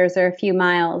kilometers or a few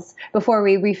miles before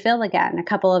we refill again a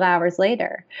couple of hours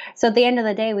later. So at the end of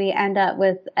the day, we end up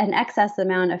with an excess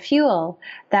amount of fuel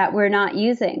that we're not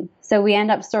using. So we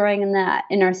end up storing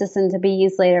in our system to be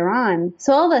used later on.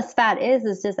 So all this fat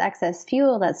is just excess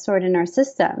fuel that's stored in our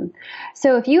system.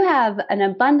 So if you have an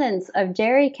abundance of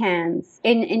jerry cans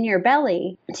in your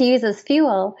belly to use as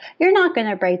fuel, you're not going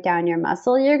to break down your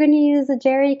muscle. You're going to use the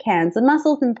jerry cans. The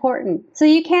muscle's important. So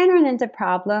you can run into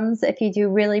problems if you do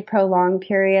really prolonged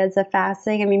periods of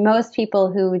fasting. I mean, most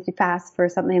people who fast for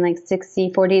something like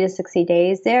 40 to 60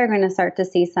 days, they're going to start to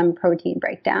see some protein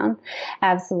breakdown.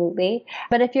 Absolutely.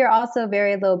 But if you're also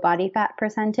very low body fat fat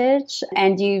percentage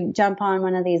and you jump on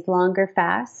one of these longer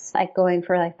fasts, like going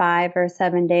for like 5 or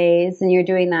 7 days, and you're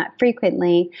doing that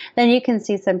frequently, then you can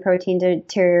see some protein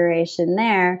deterioration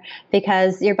there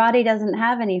because your body doesn't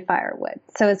have any firewood.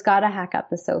 So it's got to hack up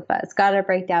the SOFA. It's got to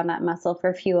break down that muscle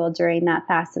for fuel during that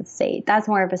fasted state. That's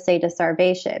more of a state of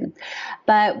starvation.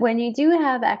 But when you do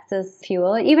have excess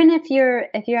fuel, even if you're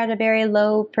at a very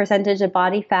low percentage of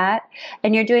body fat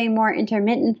and you're doing more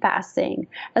intermittent fasting,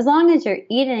 as long as you're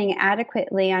eating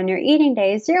adequately on your eating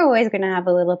days, you're always going to have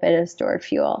a little bit of stored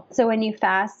fuel. So when you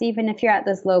fast, even if you're at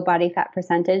this low body fat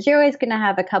percentage, you're always going to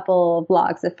have a couple of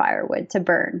logs of firewood to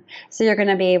burn. So you're going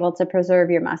to be able to preserve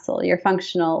your muscle, your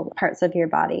functional parts of your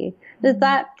body.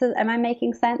 Am I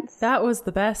making sense? That was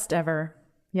the best ever.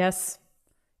 Yes.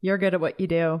 You're good at what you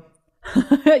do.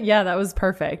 Yeah, that was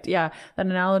perfect. Yeah, that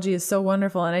analogy is so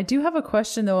wonderful. And I do have a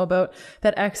question though about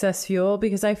that excess fuel,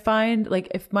 because I find like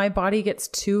if my body gets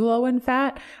too low in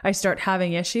fat, I start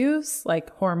having issues.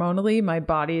 Like hormonally, my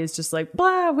body is just like,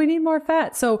 blah, we need more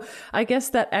fat. So I guess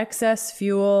that excess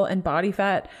fuel and body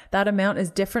fat, that amount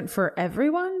is different for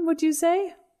everyone, would you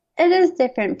say? It is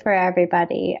different for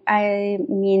everybody. I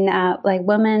mean, like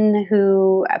women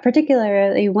who,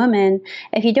 particularly women,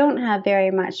 if you don't have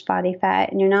very much body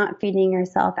fat and you're not feeding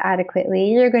yourself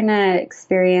adequately, you're going to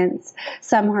experience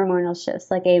some hormonal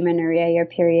shifts like amenorrhea. Your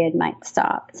period might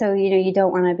stop. So, you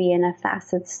don't want to be in a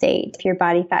fasted state if your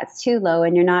body fat's too low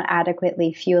and you're not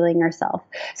adequately fueling yourself.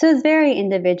 So it's very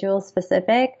individual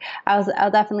specific.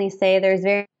 I'll definitely say there's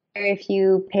very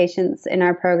few patients in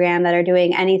our program that are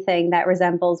doing anything that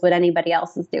resembles what anybody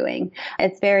else is doing.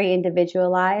 It's very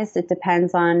individualized. It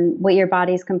depends on what your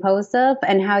body's composed of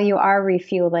and how you are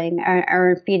refueling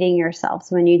or feeding yourself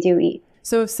when you do eat.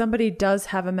 So if somebody does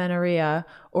have amenorrhea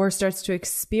or starts to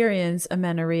experience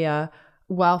amenorrhea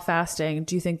while fasting,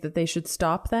 do you think that they should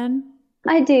stop then?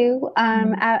 I do.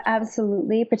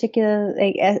 Absolutely.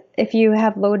 Particularly if you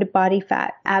have low body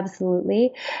fat.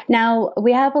 Absolutely. Now,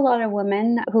 we have a lot of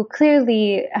women who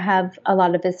clearly have a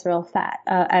lot of visceral fat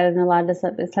and a lot of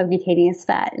subcutaneous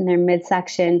fat in their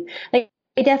midsection. They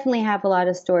definitely have a lot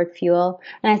of stored fuel.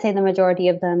 And I say the majority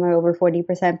of them are over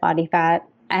 40% body fat.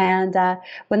 And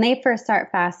when they first start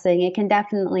fasting, it can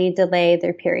definitely delay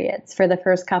their periods for the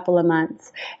first couple of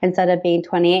months. Instead of being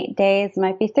 28 days, it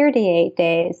might be 38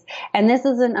 days. And this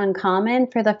isn't uncommon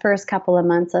for the first couple of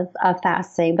months of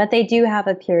fasting, but they do have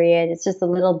a period. It's just a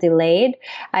little delayed.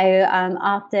 I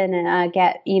often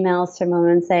get emails from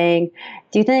women saying,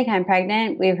 do you think I'm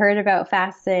pregnant? We've heard about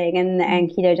fasting and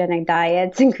ketogenic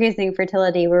diets increasing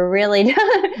fertility. We're really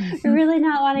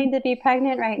not wanting to be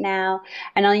pregnant right now.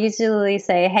 And I'll usually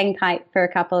say, hang tight for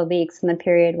a couple of weeks and the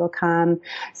period will come.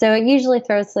 So it usually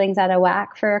throws things out of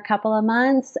whack for a couple of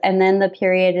months. And then the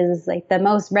period is like the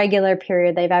most regular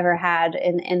period they've ever had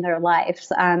in their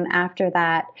lives after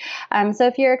that. So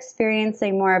if you're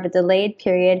experiencing more of a delayed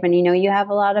period when you have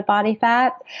a lot of body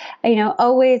fat,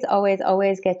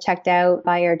 always get checked out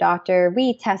by your doctor.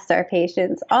 We test our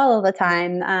patients all of the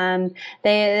time.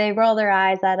 They roll their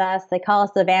eyes at us. They call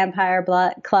us the vampire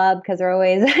blood club because we're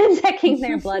always checking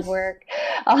their blood work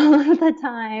all of the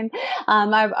time.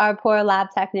 Our poor lab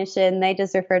technician, they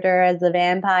just refer to her as the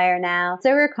vampire now. So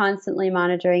we're constantly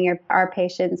monitoring our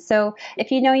patients. So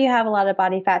if you have a lot of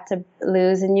body fat to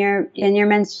lose and your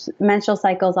menstrual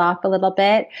cycle's off a little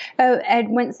bit, I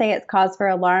wouldn't say it's cause for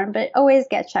alarm, but always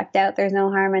get checked out. There's no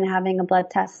harm in having a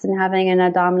blood test and having an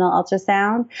abdominal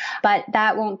ultrasound, but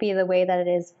that won't be the way that it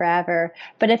is forever.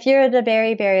 But if you're at a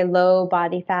very, very low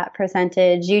body fat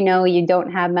percentage, you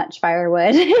don't have much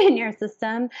firewood in your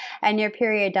system and your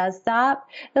period does stop,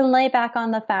 then lay back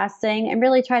on the fasting and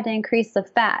really try to increase the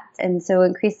fat. And so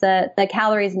increase the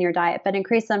calories in your diet, but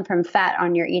increase them from fat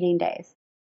on your eating days.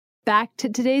 Back to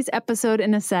today's episode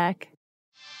in a sec.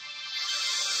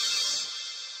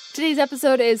 Today's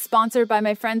episode is sponsored by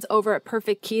my friends over at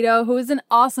Perfect Keto, who is an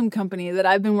awesome company that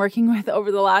I've been working with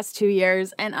over the last 2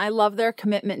 years. And I love their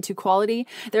commitment to quality,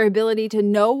 their ability to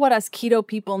know what us keto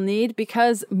people need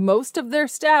because most of their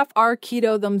staff are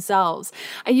keto themselves.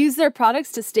 I use their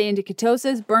products to stay into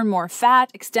ketosis, burn more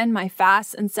fat, extend my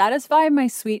fasts, and satisfy my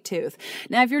sweet tooth.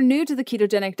 Now, if you're new to the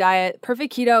ketogenic diet,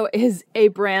 Perfect Keto is a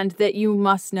brand that you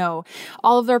must know.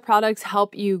 All of their products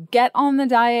help you get on the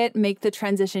diet, make the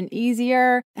transition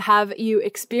easier, have you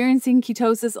experiencing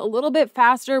ketosis a little bit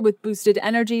faster with boosted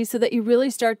energy so that you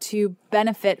really start to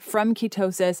benefit from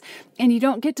ketosis and you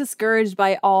don't get discouraged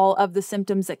by all of the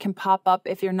symptoms that can pop up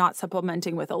if you're not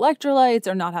supplementing with electrolytes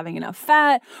or not having enough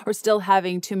fat or still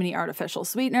having too many artificial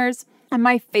sweeteners. And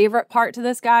my favorite part to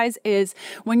this, guys, is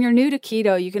when you're new to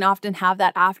keto, you can often have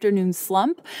that afternoon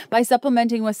slump. By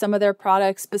supplementing with some of their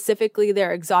products, specifically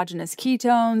their exogenous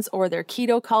ketones or their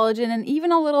keto collagen, and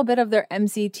even a little bit of their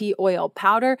MCT oil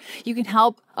powder, you can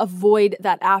help avoid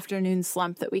that afternoon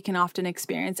slump that we can often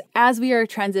experience as we are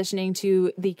transitioning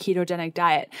to the ketogenic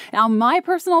diet. Now, my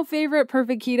personal favorite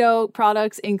Perfect Keto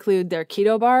products include their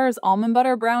keto bars. Almond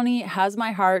butter brownie has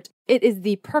my heart. It is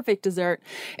the perfect dessert.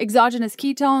 Exogenous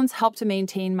ketones help to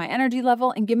maintain my energy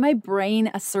level and give my brain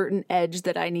a certain edge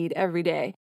that I need every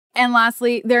day. And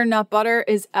lastly, their nut butter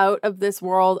is out of this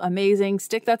world amazing.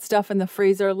 Stick that stuff in the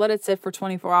freezer, let it sit for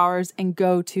 24 hours, and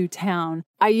go to town.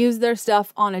 I use their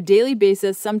stuff on a daily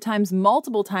basis, sometimes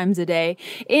multiple times a day.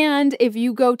 And if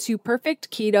you go to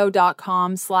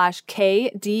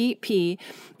perfectketo.com/KDP,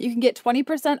 you can get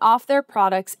 20% off their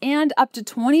products and up to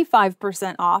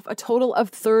 25% off, a total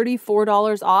of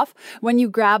 $34 off when you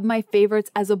grab my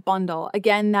favorites as a bundle.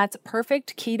 Again, that's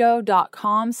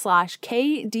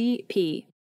perfectketo.com/KDP.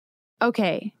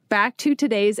 Okay, back to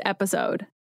today's episode.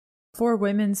 For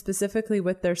women specifically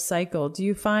with their cycle, do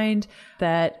you find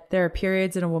that there are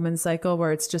periods in a woman's cycle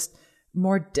where it's just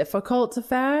more difficult to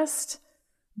fast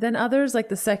than others? Like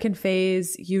the second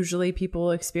phase, usually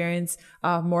people experience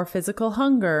more physical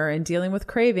hunger and dealing with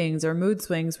cravings or mood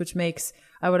swings, which makes,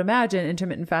 I would imagine,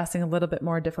 intermittent fasting a little bit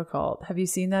more difficult. Have you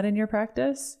seen that in your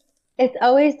practice? It's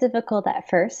always difficult at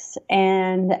first.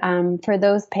 And for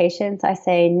those patients, I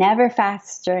say never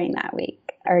fast during that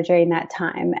week or during that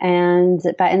time.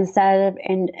 But instead of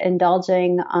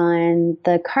indulging on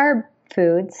the carb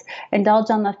foods,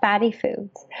 indulge on the fatty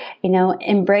foods,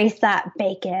 embrace that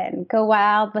bacon, go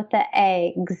wild with the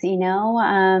eggs,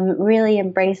 really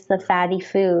embrace the fatty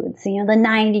foods, the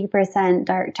 90%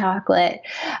 dark chocolate,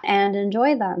 and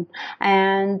enjoy them.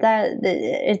 And that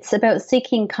it's about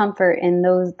seeking comfort in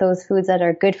those foods that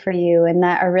are good for you and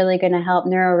that are really going to help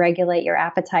neuroregulate your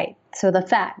appetite. So the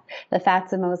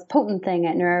fat's the most potent thing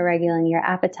at neuroregulating your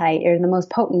appetite, or the most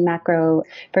potent macro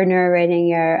for neuroregulating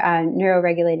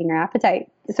your appetite.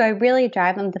 So I really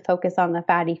drive them to focus on the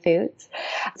fatty foods.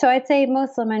 So I'd say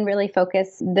most women really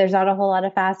focus. There's not a whole lot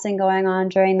of fasting going on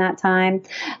during that time.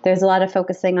 There's a lot of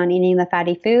focusing on eating the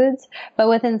fatty foods. But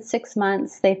within 6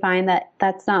 months, they find that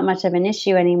that's not much of an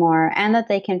issue anymore and that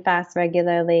they can fast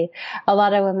regularly. A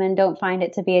lot of women don't find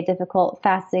it to be a difficult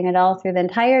fasting at all through the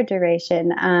entire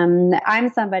duration.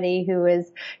 I'm somebody who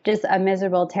is just a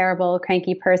miserable, terrible,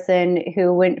 cranky person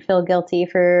who wouldn't feel guilty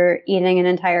for eating an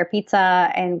entire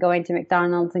pizza and going to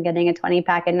McDonald's and getting a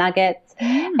 20-pack of nuggets.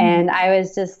 And I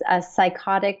was just a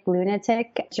psychotic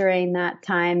lunatic during that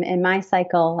time in my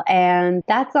cycle. And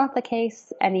that's not the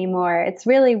case anymore. It's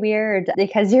really weird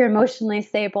because you're emotionally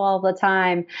stable all the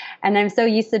time. And I'm so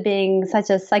used to being such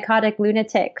a psychotic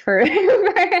lunatic for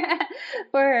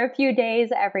for a few days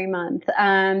every month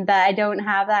that I don't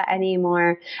have that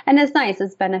anymore. And it's nice.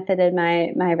 It's benefited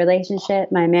my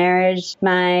relationship, my marriage,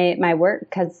 my work,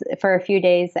 because for a few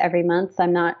days every month,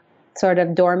 I'm not sort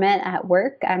of dormant at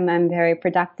work. I'm very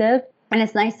productive. And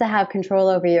it's nice to have control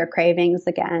over your cravings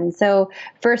again. So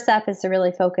first step is to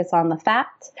really focus on the fat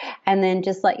and then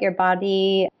just let your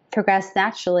body progress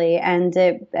naturally. And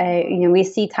we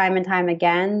see time and time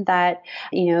again that,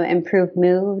 improved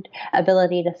mood,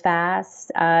 ability to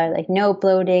fast, like no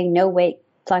bloating, no weight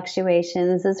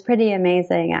fluctuations is pretty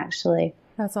amazing, actually.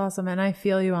 That's awesome. And I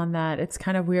feel you on that. It's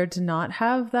kind of weird to not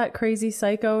have that crazy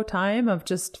psycho time of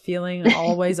just feeling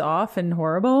always off and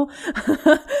horrible.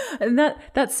 And that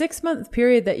 6-month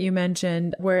period that you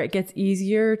mentioned where it gets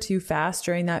easier to fast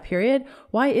during that period,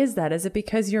 why is that? Is it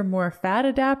because you're more fat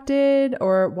adapted,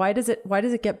 or why does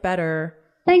it get better?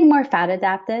 I think more fat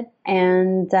adapted.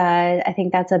 And I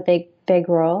think that's a big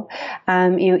role.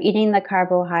 Eating the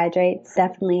carbohydrates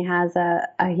definitely has a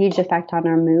huge effect on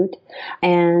our mood.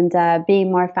 And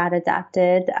being more fat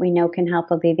adapted, we know can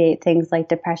help alleviate things like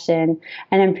depression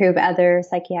and improve other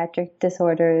psychiatric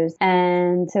disorders.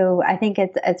 And so I think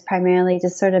it's primarily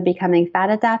just sort of becoming fat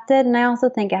adapted. And I also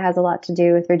think it has a lot to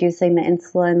do with reducing the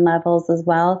insulin levels as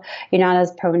well. You're not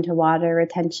as prone to water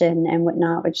retention and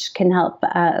whatnot, which can help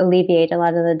alleviate a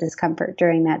lot of the discomfort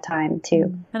during that time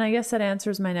too. And I guess that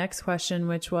answers my next question,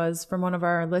 which was from one of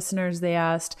our listeners. They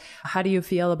asked, how do you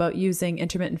feel about using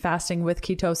intermittent fasting with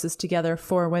ketosis together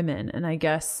for women? And I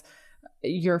guess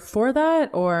you're for that,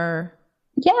 or?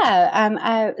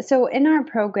 So in our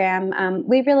program,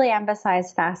 we really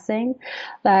emphasize fasting.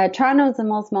 Toronto is the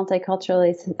most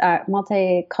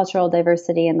multicultural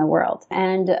diversity in the world,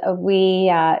 and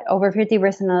we over 50%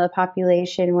 of the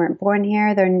population weren't born here.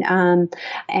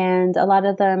 And a lot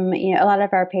of them, a lot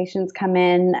of our patients come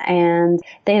in and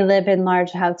they live in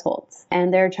large households,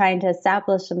 and they're trying to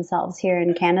establish themselves here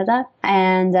in Canada,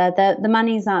 and the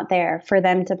money's not there for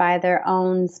them to buy their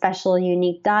own special,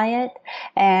 unique diet,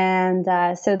 and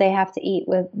so they have to eat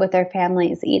with their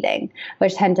families eating,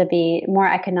 which tend to be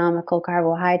more economical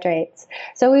carbohydrates.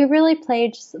 So we really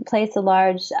place a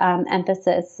large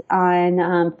emphasis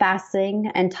on fasting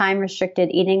and time-restricted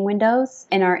eating windows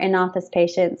in our in-office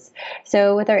patients.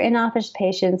 So with our in-office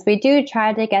patients, we do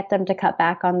try to get them to cut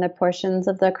back on the portions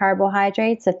of the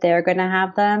carbohydrates if they're going to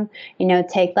have them.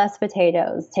 Take less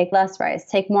potatoes, take less rice,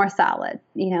 take more salad.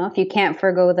 If you can't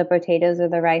forgo the potatoes or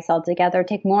the rice altogether,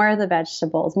 take more of the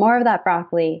vegetables, more of that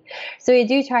broccoli. So we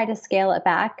do try to scale it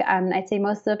back. I'd say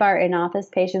most of our in-office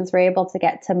patients were able to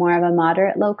get to more of a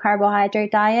moderate low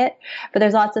carbohydrate diet, but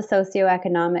there's lots of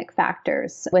socioeconomic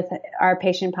factors with our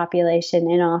patient population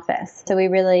in office. So we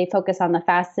really focus on the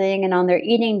fasting and on their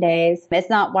eating days. It's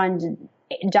not one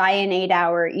giant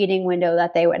 8-hour eating window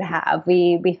that they would have.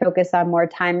 We focus on more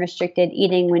time-restricted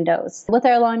eating windows. With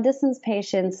our long-distance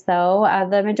patients, though,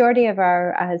 the majority of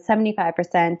our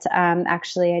 75%,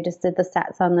 actually, I just did the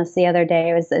stats on this the other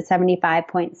day, it was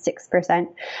 75.6%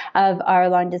 of our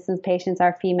long-distance patients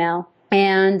are female.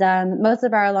 And most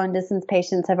of our long-distance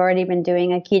patients have already been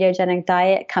doing a ketogenic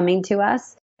diet coming to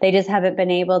us. They just haven't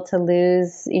been able to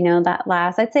lose, that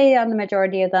last, I'd say on the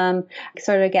majority of them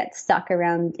sort of get stuck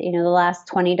around, the last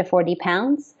 20 to 40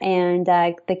 pounds. And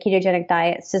the ketogenic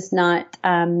diet's just not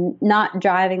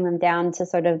driving them down to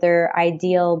sort of their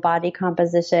ideal body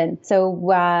composition. So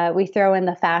we throw in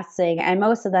the fasting, and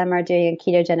most of them are doing a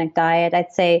ketogenic diet.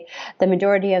 I'd say the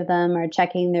majority of them are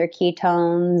checking their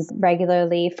ketones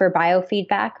regularly for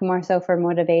biofeedback, more so for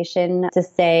motivation to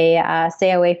stay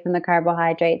away from the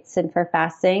carbohydrates and for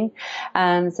fasting.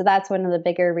 So that's one of the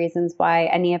bigger reasons why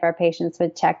any of our patients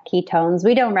would check ketones.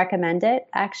 We don't recommend it,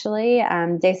 actually.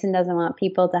 Jason doesn't want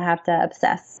people to have to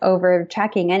obsess over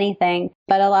checking anything,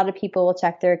 but a lot of people will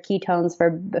check their ketones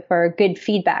for a good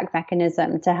feedback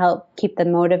mechanism to help keep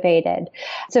them motivated.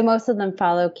 So most of them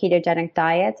follow ketogenic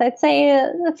diets. I'd say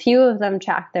a few of them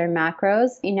track their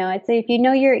macros. I'd say if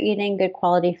you're eating good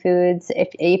quality foods, if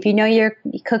you're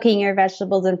cooking your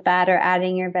vegetables in fat or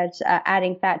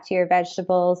adding fat to your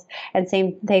vegetables, and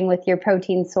same thing with your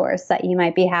protein source that you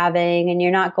might be having, and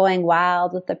you're not going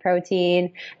wild with the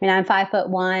protein. I'm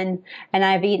 5'1" and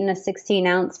I've eaten a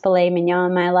 16-ounce filet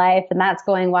mignon in my life, and that's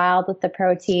going wild with the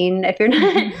protein. If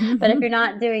you're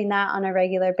not doing that on a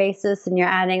regular basis and you're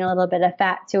adding a little bit of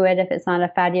fat to it, if it's not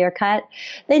a fattier cut,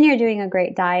 then you're doing a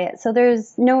great diet. So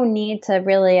there's no need to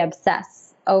really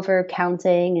obsess over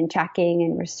counting and tracking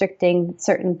and restricting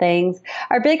certain things.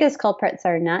 Our biggest culprits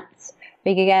are nuts.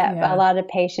 We could get a lot of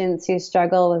patients who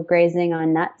struggle with grazing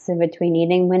on nuts in between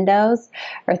eating windows,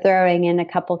 or throwing in a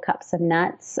couple cups of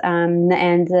nuts. And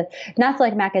nuts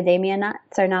like macadamia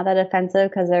nuts are not that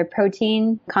offensive because their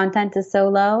protein content is so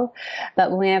low. But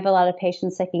when we have a lot of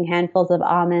patients taking handfuls of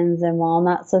almonds and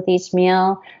walnuts with each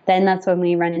meal, then that's when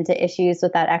we run into issues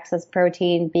with that excess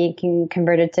protein being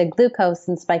converted to glucose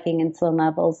and spiking insulin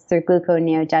levels through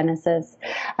gluconeogenesis,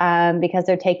 because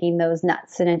they're taking those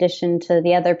nuts in addition to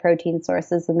the other protein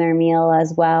sources in their meal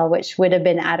as well, which would have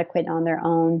been adequate on their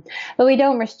own. But we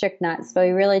don't restrict nuts, but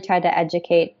we really try to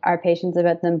educate our patients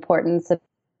about the importance of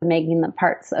making them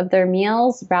parts of their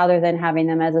meals rather than having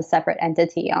them as a separate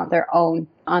entity on their own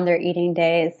on their eating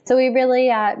days. So we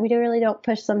really don't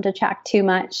push them to track too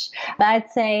much. But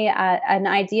I'd say an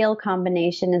ideal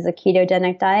combination is a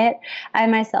ketogenic diet. I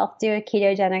myself do a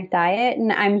ketogenic diet,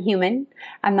 and I'm human.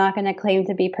 I'm not going to claim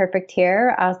to be perfect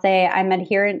here. I'll say I'm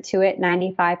adherent to it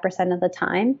 95% of the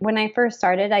time. When I first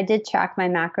started, I did track my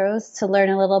macros to learn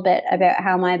a little bit about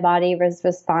how my body was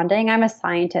responding. I'm a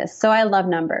scientist, so I love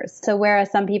numbers. So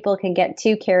whereas some people can get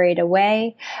too carried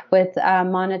away with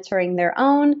monitoring their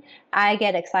own, I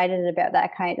get excited about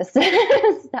that kind of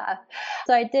stuff.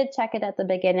 So I did check it at the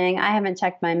beginning. I haven't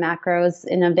checked my macros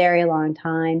in a very long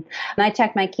time. And I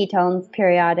check my ketones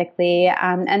periodically,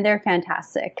 and they're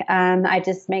fantastic. I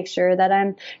just make sure that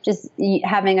I'm just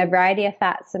having a variety of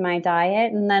fats in my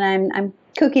diet, and then I'm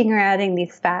cooking or adding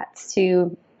these fats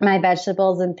to my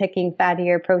vegetables and picking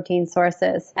fattier protein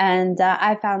sources. And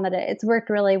I found that it's worked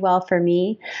really well for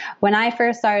me. When I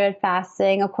first started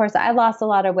fasting, of course, I lost a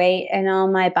lot of weight, and all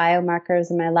my biomarkers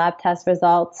and my lab test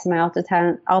results, my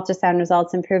ultrasound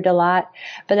results improved a lot.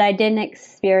 But I didn't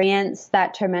experience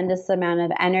that tremendous amount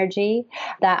of energy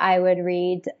that I would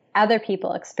read other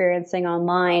people experiencing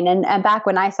online. And back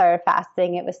when I started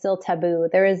fasting, it was still taboo.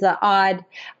 There was an odd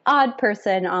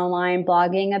person online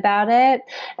blogging about it,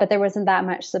 but there wasn't that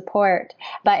much support.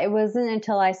 But it wasn't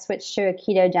until I switched to a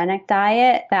ketogenic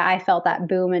diet that I felt that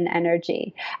boom in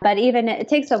energy. But even it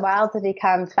takes a while to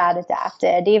become fat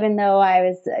adapted. Even though I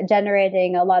was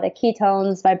generating a lot of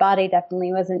ketones, my body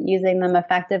definitely wasn't using them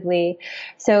effectively.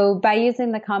 So by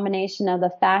using the combination of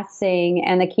the fasting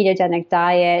and the ketogenic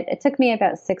diet, it took me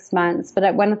about 6 months.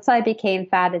 But once I became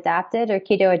fat adapted or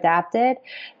keto adapted,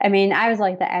 I mean, I was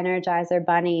like the Energizer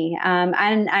bunny.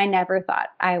 And I never thought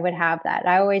I would have that.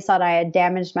 I always thought I had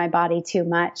damaged my body too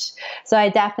much. So I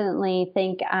definitely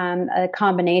think a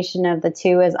combination of the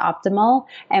two is optimal.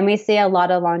 And we see a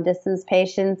lot of long distance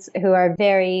patients who are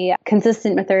very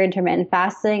consistent with their intermittent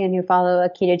fasting and who follow a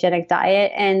ketogenic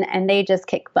diet, and they just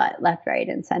kick butt left, right,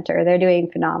 and center. They're doing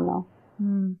phenomenal.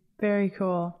 Very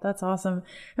cool. That's awesome.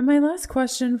 And my last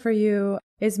question for you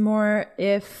is more,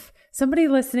 if somebody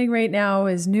listening right now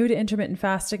is new to intermittent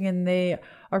fasting and they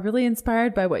are really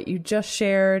inspired by what you just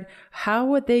shared, how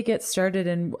would they get started,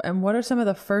 and what are some of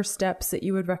the first steps that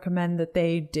you would recommend that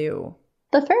they do?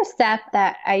 The first step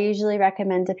that I usually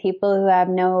recommend to people who have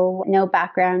no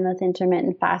background with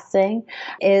intermittent fasting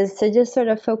is to just sort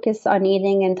of focus on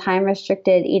eating in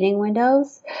time-restricted eating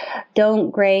windows.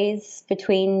 Don't graze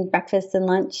between breakfast and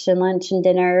lunch and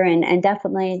dinner, and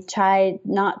definitely try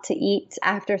not to eat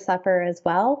after supper as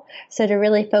well. So to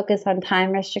really focus on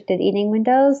time-restricted eating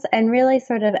windows and really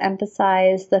sort of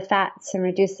emphasize the fats and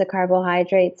reduce the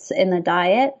carbohydrates in the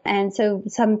diet. And so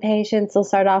some patients will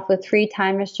start off with 3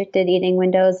 time-restricted eating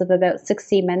windows of about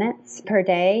 60 minutes per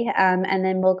day. And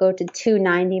then we'll go to 2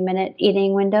 90-minute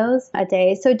eating windows a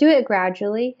day. So do it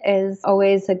gradually is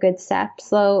always a good step.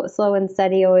 Slow and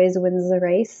steady always wins the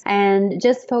race. And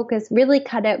just focus, really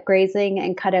cut out grazing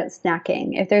and cut out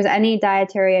snacking. If there's any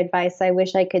dietary advice I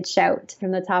wish I could shout from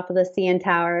the top of the CN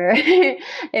Tower, it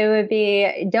would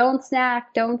be don't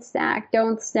snack, don't snack,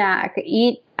 don't snack.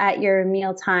 Eat at your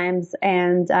meal times,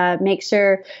 and make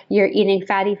sure you're eating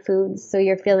fatty foods so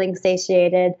you're feeling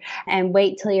satiated, and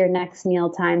wait till your next meal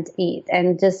time to eat,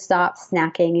 and just stop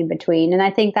snacking in between. And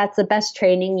I think that's the best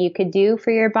training you could do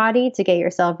for your body to get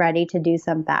yourself ready to do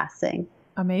some fasting.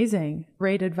 Amazing.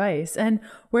 Great advice. And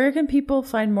where can people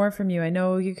find more from you? I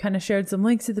know you kind of shared some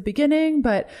links at the beginning,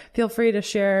 but feel free to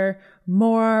share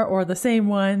more or the same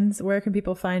ones. Where can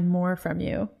people find more from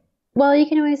you? Well, you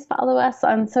can always follow us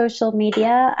on social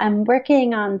media. I'm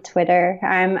working on Twitter.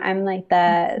 I'm like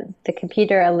the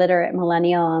computer illiterate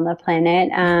millennial on the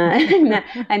planet.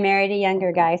 I married a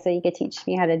younger guy, so you could teach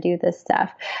me how to do this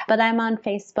stuff. But I'm on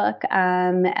Facebook.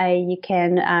 You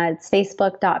can, it's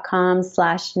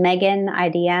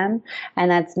facebook.com/MeganIDM, and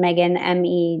that's Megan,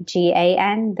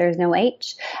 MEGAN. There's no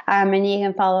H. And you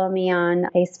can follow me on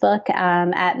Facebook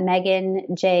at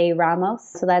Megan J. Ramos.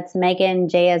 So that's Megan,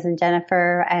 J as in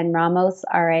Jennifer, and Ramos, Ramos.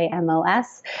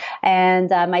 And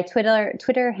my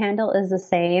Twitter handle is the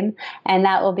same, and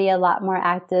that will be a lot more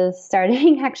active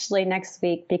starting actually next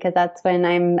week, because that's when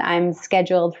I'm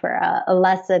scheduled for a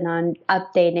lesson on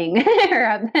updating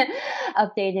or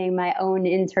updating my own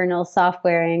internal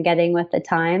software and getting with the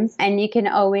times. And you can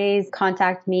always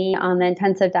contact me on the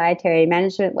Intensive Dietary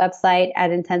Management website at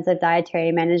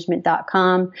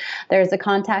intensivedietarymanagement.com. There's a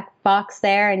contact box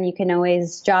there, and you can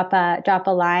always drop a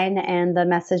line, and the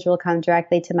message will come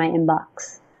directly to my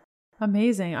inbox.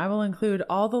 Amazing. I will include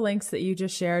all the links that you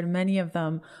just shared, many of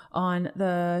them, on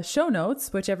the show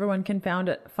notes, which everyone can find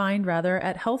at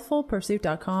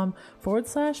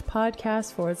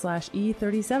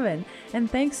healthfulpursuit.com/podcast/E37. And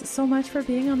thanks so much for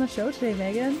being on the show today,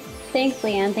 Megan. Thanks,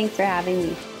 Leanne. Thanks for having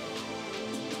me.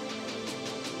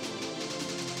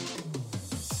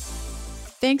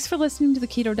 Thanks for listening to the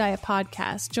Keto Diet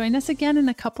Podcast. Join us again in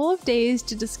a couple of days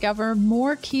to discover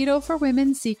more Keto for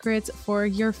Women secrets for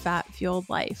your fat-fueled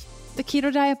life. The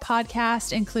Keto Diet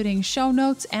Podcast, including show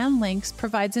notes and links,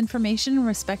 provides information in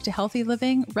respect to healthy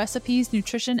living, recipes,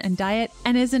 nutrition, and diet,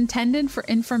 and is intended for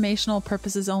informational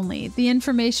purposes only. The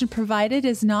information provided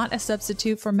is not a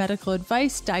substitute for medical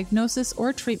advice, diagnosis,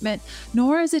 or treatment,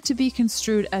 nor is it to be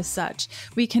construed as such.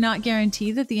 We cannot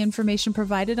guarantee that the information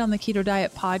provided on the Keto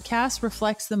Diet Podcast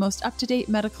reflects the most up-to-date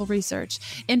medical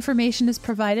research. Information is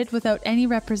provided without any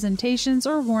representations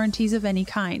or warranties of any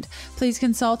kind. Please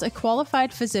consult a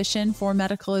qualified physician physician for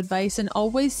medical advice, and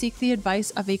always seek the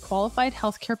advice of a qualified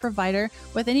healthcare provider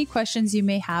with any questions you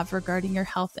may have regarding your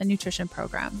health and nutrition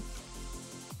program.